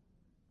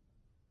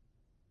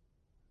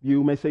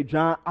 You may say,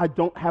 John, I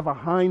don't have a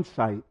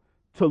hindsight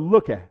to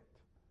look at.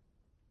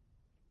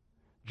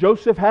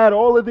 Joseph had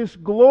all of this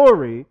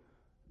glory,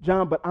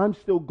 John, but I'm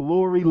still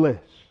gloryless.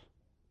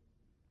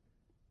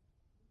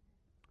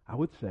 I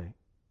would say,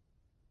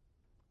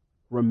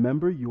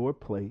 remember your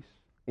place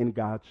in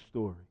God's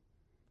story.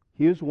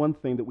 Here's one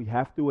thing that we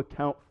have to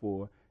account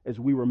for as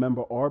we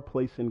remember our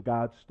place in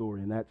God's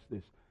story, and that's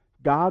this.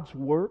 God's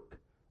work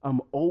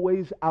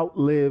always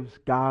outlives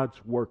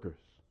God's workers.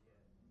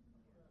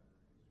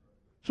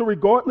 So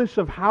regardless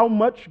of how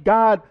much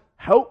God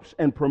helps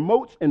and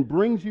promotes and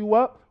brings you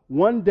up,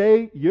 one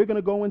day you're going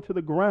to go into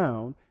the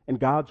ground and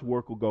God's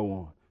work will go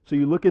on. So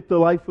you look at the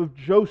life of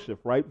Joseph,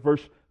 right?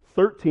 Verse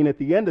 13 at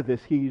the end of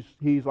this,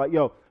 he's like,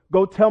 yo,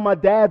 go tell my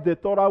dad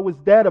that thought I was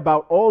dead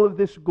about all of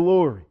this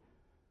glory.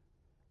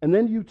 And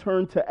then you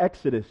turn to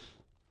Exodus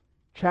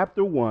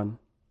chapter 1,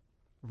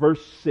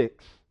 verse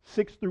 6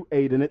 through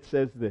 8, and it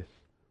says this.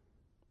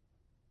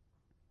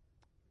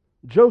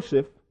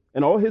 Joseph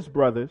and all his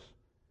brothers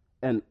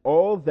and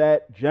all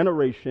that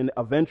generation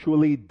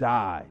eventually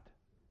died.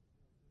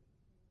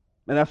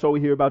 And that's all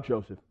we hear about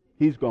Joseph.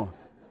 He's gone.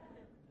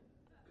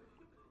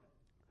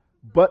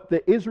 But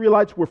the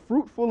Israelites were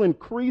fruitful,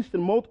 increased,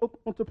 and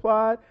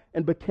multiplied,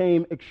 and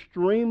became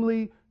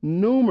extremely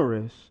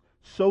numerous,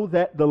 so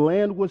that the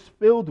land was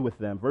filled with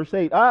them. Verse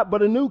 8,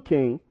 but a new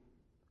king,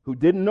 who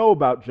didn't know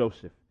about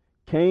Joseph,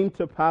 came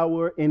to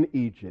power in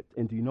Egypt.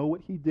 And do you know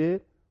what he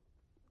did?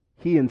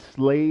 He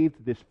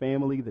enslaved this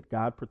family that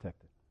God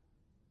protected.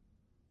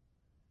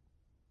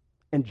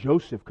 And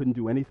Joseph couldn't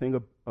do anything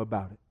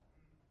about it.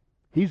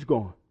 He's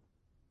gone.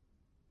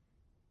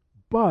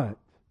 But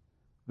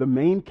the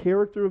main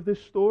character of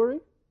this story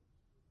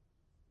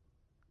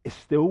is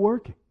still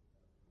working.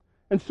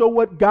 And so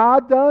what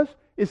God does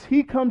is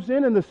He comes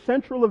in, and the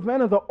central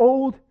event of the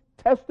Old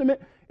Testament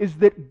is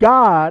that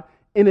God,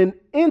 in an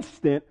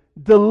instant,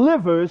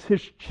 delivers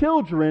His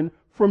children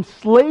from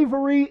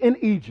slavery in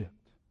Egypt.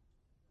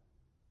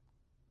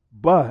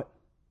 But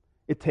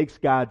it takes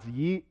God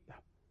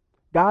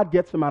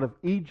gets them out of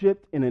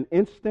Egypt in an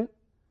instant,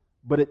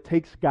 but it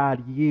takes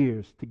God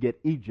years to get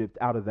Egypt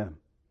out of them.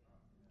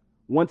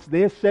 Once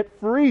they're set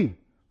free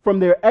from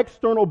their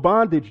external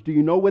bondage, do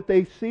you know what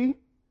they see?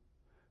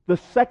 The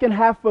second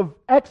half of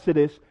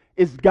Exodus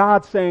is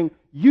God saying,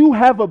 you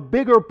have a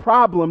bigger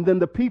problem than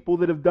the people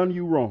that have done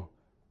you wrong.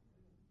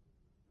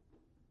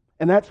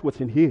 And that's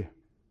what's in here.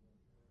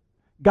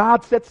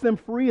 God sets them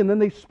free, and then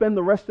they spend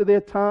the rest of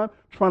their time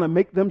trying to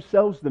make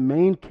themselves the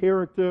main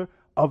character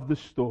of the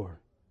story.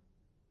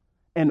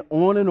 And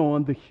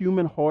on, the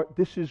human heart,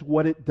 this is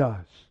what it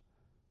does.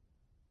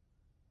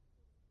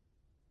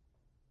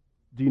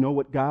 Do you know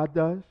what God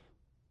does?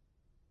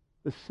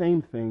 The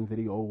same thing that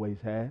He always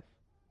has.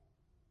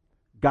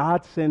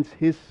 God sends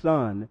His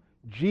Son,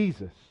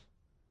 Jesus,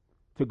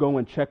 to go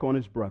and check on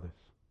His brothers.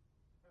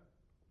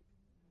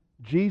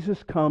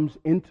 Jesus comes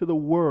into the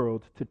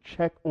world to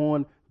check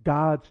on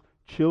God's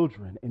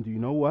children. And do you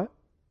know what?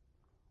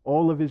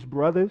 All of his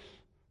brothers,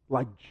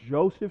 like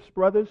Joseph's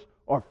brothers,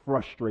 are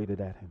frustrated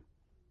at him.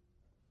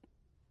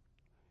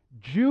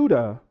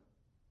 Judah,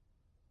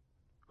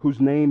 whose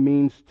name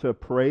means to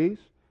praise,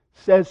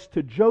 says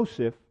to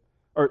Joseph,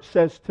 or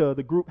says to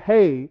the group,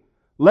 hey,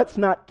 let's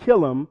not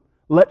kill him,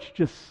 let's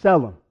just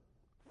sell him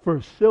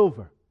for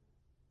silver.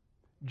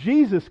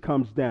 Jesus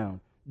comes down.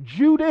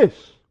 Judas,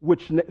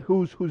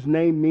 whose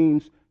name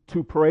means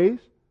to praise,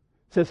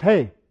 says,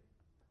 hey,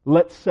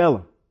 let's sell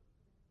him.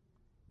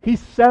 He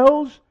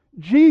sells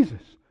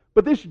Jesus.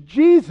 But this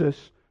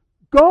Jesus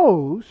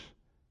goes,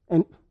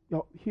 and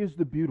here's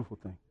the beautiful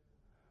thing.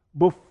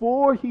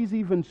 Before he's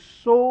even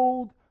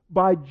sold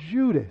by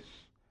Judas,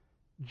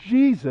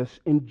 Jesus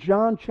in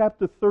John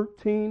chapter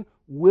 13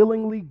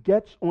 willingly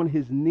gets on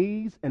his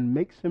knees and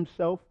makes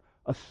himself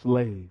a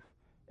slave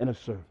and a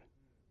servant.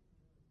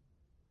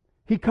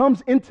 He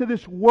comes into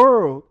this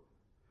world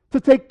to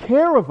take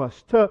care of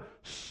us, to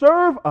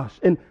serve us,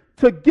 and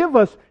to give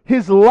us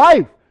his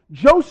life.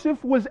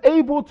 Joseph was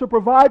able to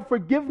provide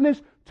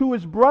forgiveness to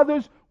his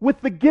brothers with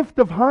the gift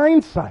of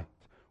hindsight.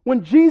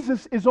 When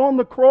Jesus is on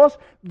the cross,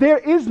 there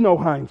is no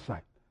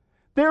hindsight.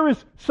 There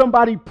is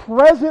somebody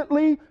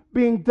presently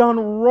being done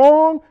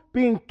wrong,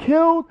 being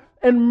killed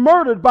and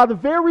murdered by the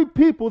very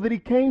people that he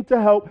came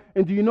to help.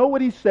 And do you know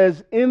what he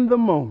says in the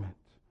moment?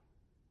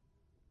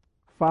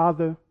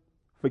 Father,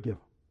 forgive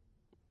them.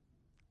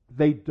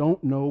 They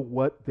don't know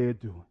what they're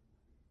doing.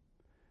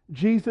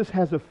 Jesus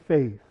has a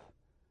faith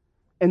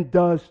and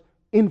does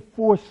in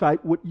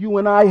foresight what you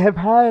and I have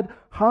had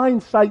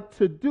hindsight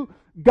to do.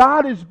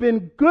 God has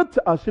been good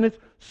to us, and it's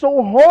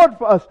so hard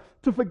for us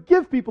to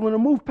forgive people and to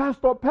move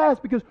past our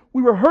past because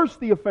we rehearse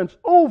the offense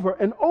over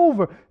and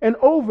over and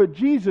over.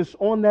 Jesus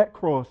on that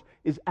cross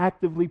is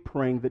actively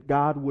praying that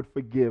God would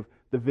forgive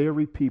the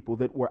very people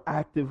that were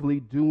actively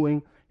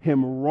doing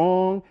him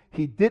wrong.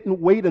 He didn't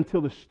wait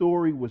until the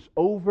story was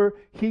over.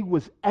 He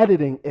was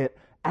editing it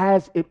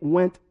as it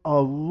went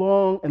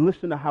along. And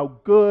listen to how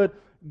good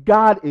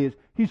God is.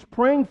 He's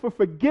praying for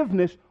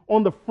forgiveness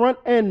on the front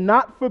end,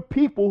 not for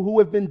people who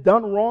have been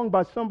done wrong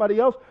by somebody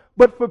else,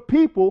 but for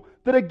people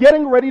that are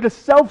getting ready to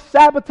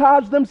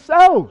self-sabotage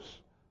themselves.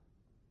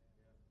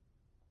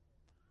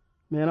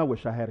 Man, I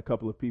wish I had a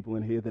couple of people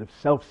in here that have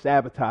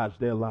self-sabotaged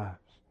their lives.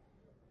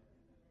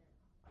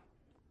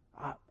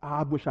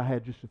 I wish I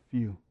had just a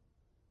few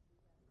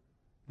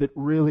that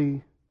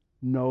really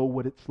know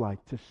what it's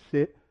like to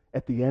sit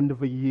at the end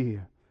of a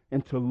year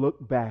and to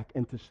look back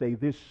and to say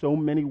there's so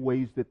many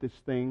ways that this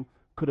thing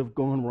could have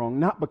gone wrong,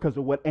 not because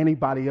of what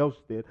anybody else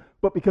did,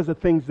 but because of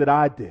things that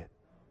I did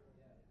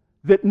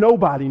that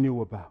nobody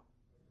knew about.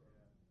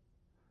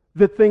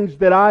 The things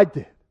that I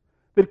did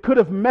that could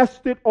have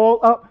messed it all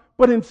up,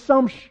 but in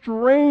some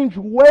strange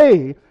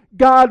way,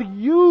 God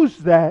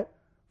used that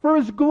for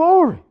his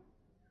glory.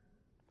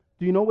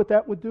 Do you know what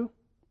that would do?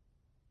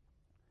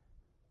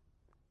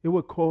 It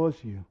would cause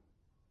you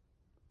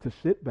to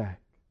sit back,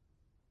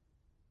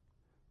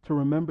 to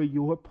remember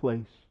your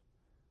place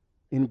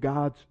in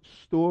God's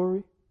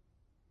story,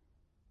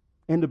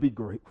 and to be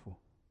grateful.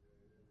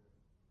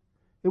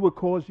 It would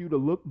cause you to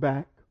look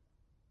back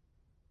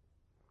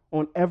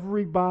on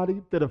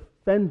everybody that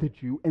offended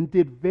you and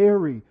did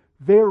very,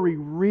 very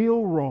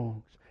real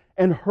wrongs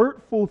and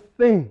hurtful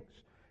things.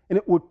 And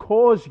it would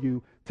cause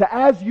you to,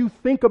 as you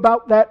think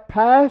about that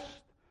past,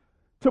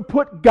 to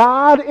put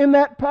God in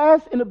that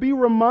past and to be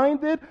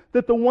reminded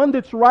that the one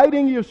that's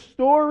writing your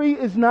story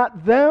is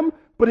not them,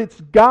 but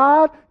it's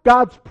God.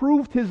 God's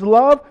proved his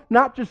love,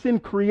 not just in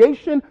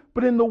creation,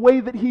 but in the way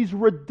that he's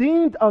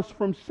redeemed us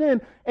from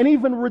sin and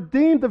even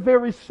redeemed the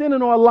very sin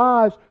in our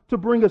lives to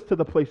bring us to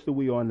the place that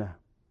we are now.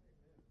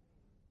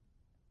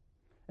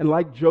 And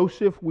like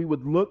Joseph, we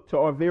would look to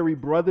our very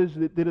brothers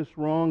that did us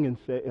wrong and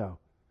say, oh,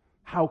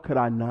 how could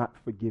I not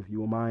forgive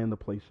you? Am I in the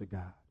place of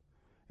God?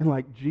 And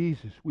like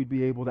Jesus, we'd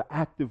be able to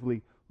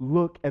actively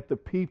look at the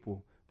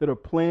people that are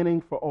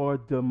planning for our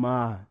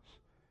demise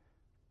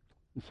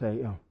and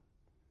say, oh,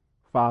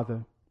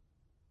 Father,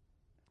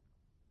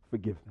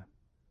 forgive them.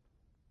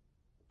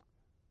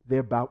 They're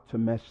about to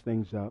mess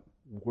things up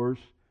worse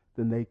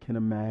than they can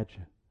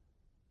imagine.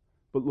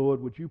 But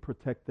Lord, would you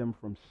protect them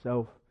from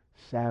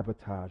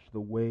self-sabotage the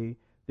way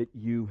that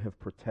you have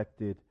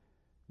protected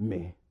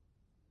me?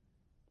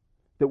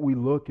 That we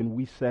look and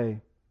we say,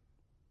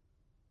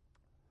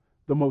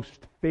 the most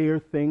fair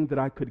thing that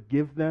I could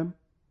give them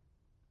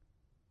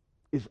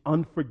is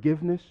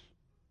unforgiveness.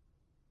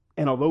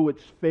 And although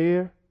it's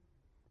fair,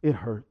 it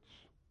hurts.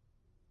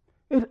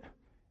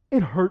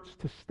 It hurts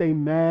to stay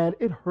mad.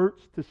 It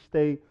hurts to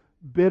stay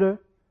bitter.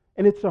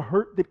 And it's a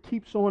hurt that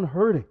keeps on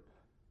hurting.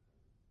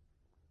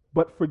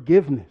 But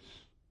forgiveness,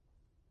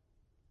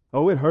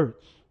 oh, it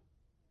hurts.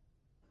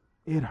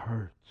 It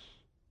hurts.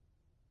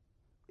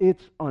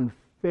 It's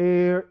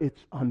unfair.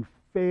 It's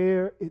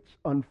unfair. It's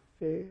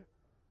unfair.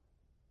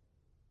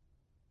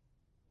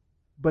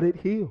 But it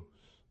heals.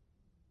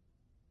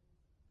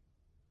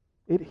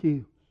 It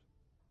heals.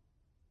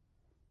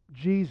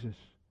 Jesus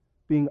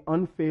being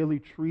unfairly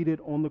treated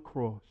on the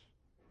cross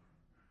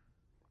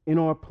in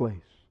our place,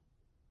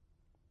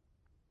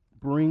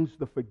 brings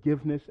the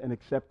forgiveness and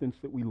acceptance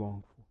that we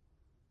long for,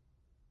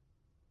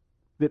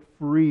 that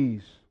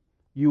frees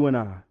you and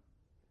I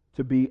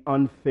to be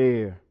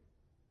unfair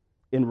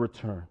in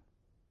return.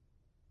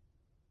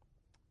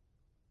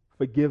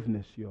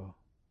 Forgiveness, y'all,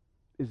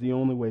 is the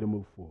only way to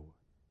move forward.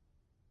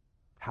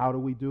 How do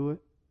we do it?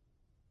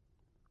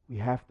 We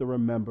have to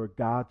remember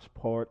God's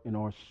part in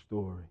our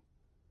story.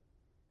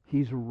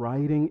 He's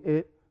writing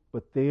it,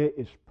 but there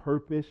is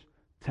purpose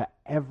to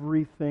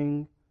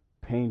everything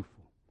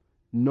painful.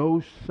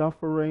 No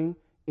suffering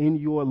in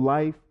your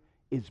life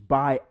is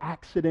by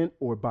accident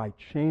or by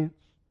chance.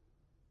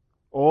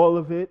 All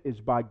of it is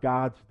by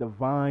God's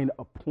divine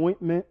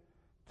appointment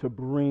to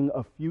bring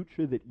a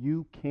future that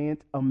you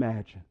can't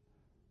imagine.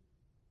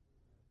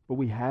 But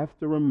we have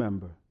to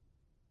remember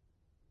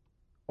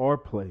our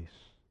place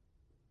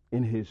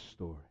in His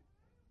story.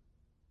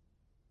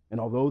 And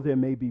although there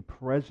may be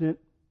present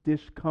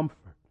discomfort,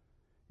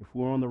 if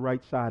we're on the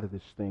right side of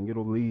this thing,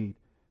 it'll lead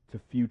to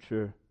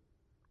future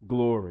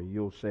glory.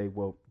 You'll say,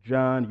 well,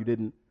 John, you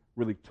didn't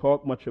really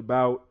talk much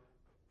about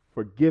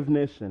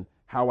forgiveness and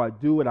how I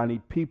do it. I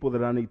need people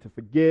that I need to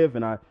forgive,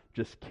 and I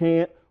just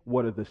can't.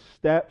 What are the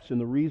steps? And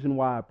the reason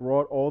why I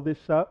brought all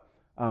this up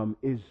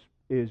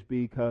is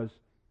because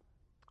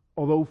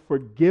although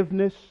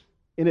forgiveness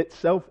in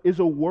itself is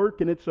a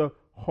work, and it's a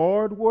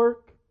hard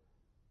work,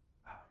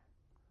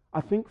 I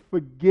think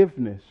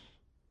forgiveness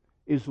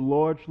is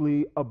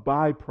largely a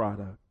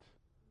byproduct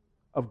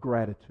of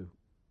gratitude.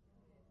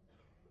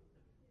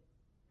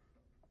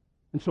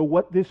 And so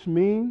what this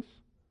means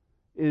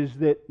is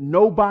that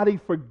nobody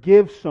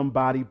forgives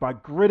somebody by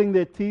gritting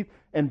their teeth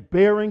and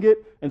bearing it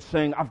and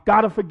saying, I've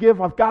got to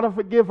forgive, I've got to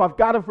forgive, I've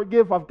got to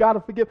forgive, I've got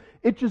to forgive.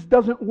 It just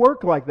doesn't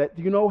work like that.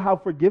 Do you know how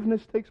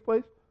forgiveness takes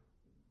place?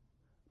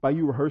 By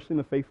you rehearsing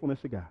the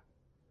faithfulness of God.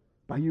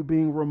 By you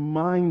being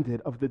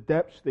reminded of the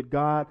depths that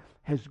God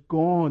has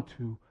gone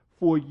to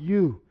for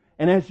you.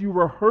 And as you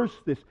rehearse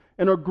this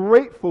and are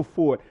grateful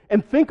for it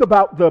and think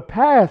about the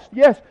past,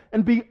 yes,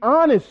 and be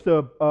honest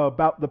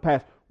about the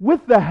past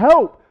with the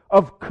help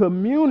of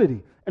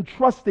community and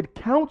trusted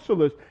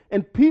counselors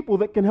and people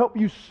that can help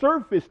you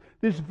surface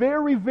this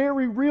very,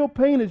 very real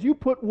pain as you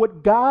put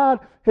what God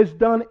has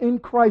done in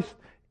Christ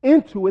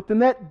into it, then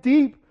that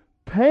deep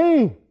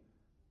pain,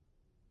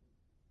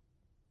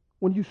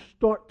 when you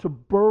start to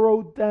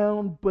burrow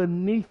down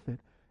beneath it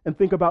and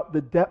think about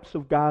the depths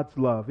of God's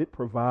love, it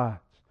provides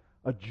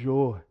a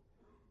joy.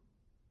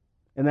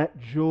 And that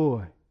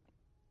joy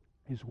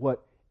is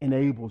what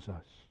enables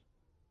us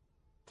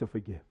to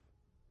forgive.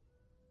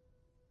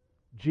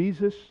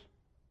 Jesus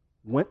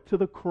went to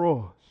the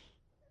cross,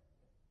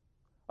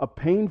 a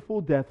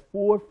painful death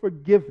for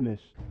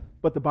forgiveness,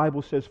 but the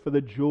Bible says for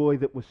the joy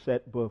that was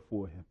set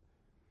before Him.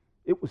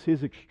 It was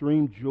His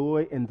extreme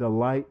joy and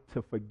delight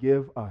to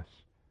forgive us.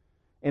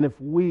 And if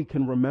we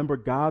can remember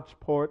God's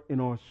part in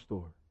our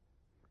story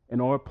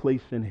and our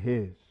place in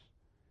His,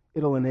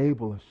 it'll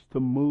enable us to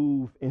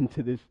move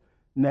into this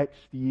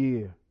next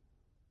year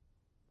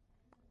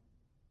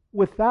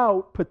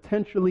without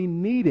potentially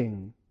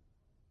needing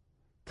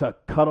to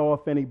cut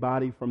off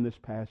anybody from this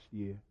past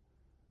year,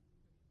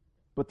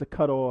 but to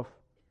cut off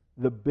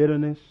the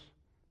bitterness,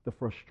 the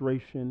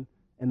frustration,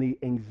 and the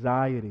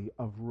anxiety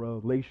of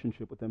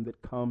relationship with them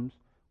that comes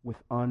with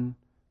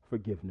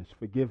unforgiveness.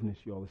 Forgiveness,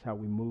 y'all, is how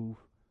we move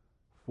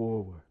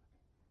forward.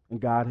 And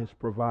God has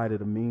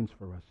provided a means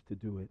for us to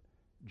do it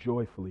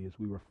joyfully as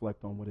we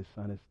reflect on what His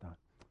Son has done.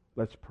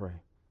 Let's pray.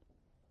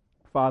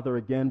 Father,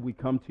 again, we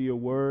come to your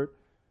word,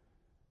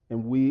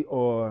 and we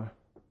are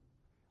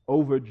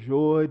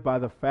overjoyed by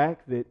the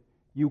fact that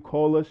you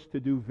call us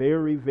to do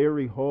very,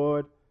 very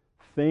hard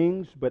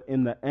things, but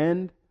in the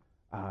end,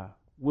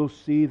 we'll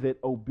see that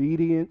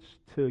obedience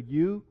to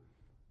you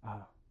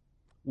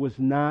was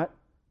not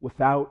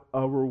without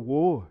a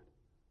reward,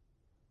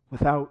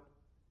 without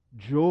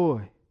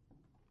joy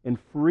and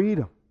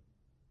freedom.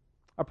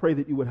 I pray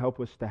that you would help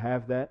us to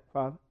have that,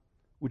 Father.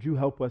 Would you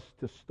help us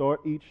to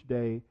start each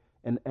day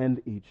and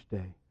end each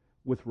day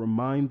with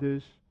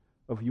reminders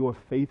of your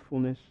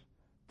faithfulness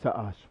to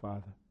us,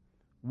 Father?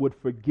 Would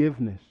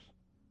forgiveness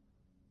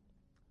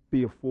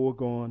be a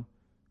foregone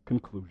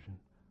conclusion,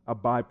 a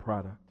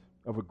byproduct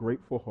of a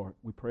grateful heart?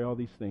 We pray all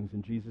these things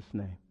in Jesus'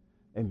 name.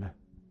 Amen.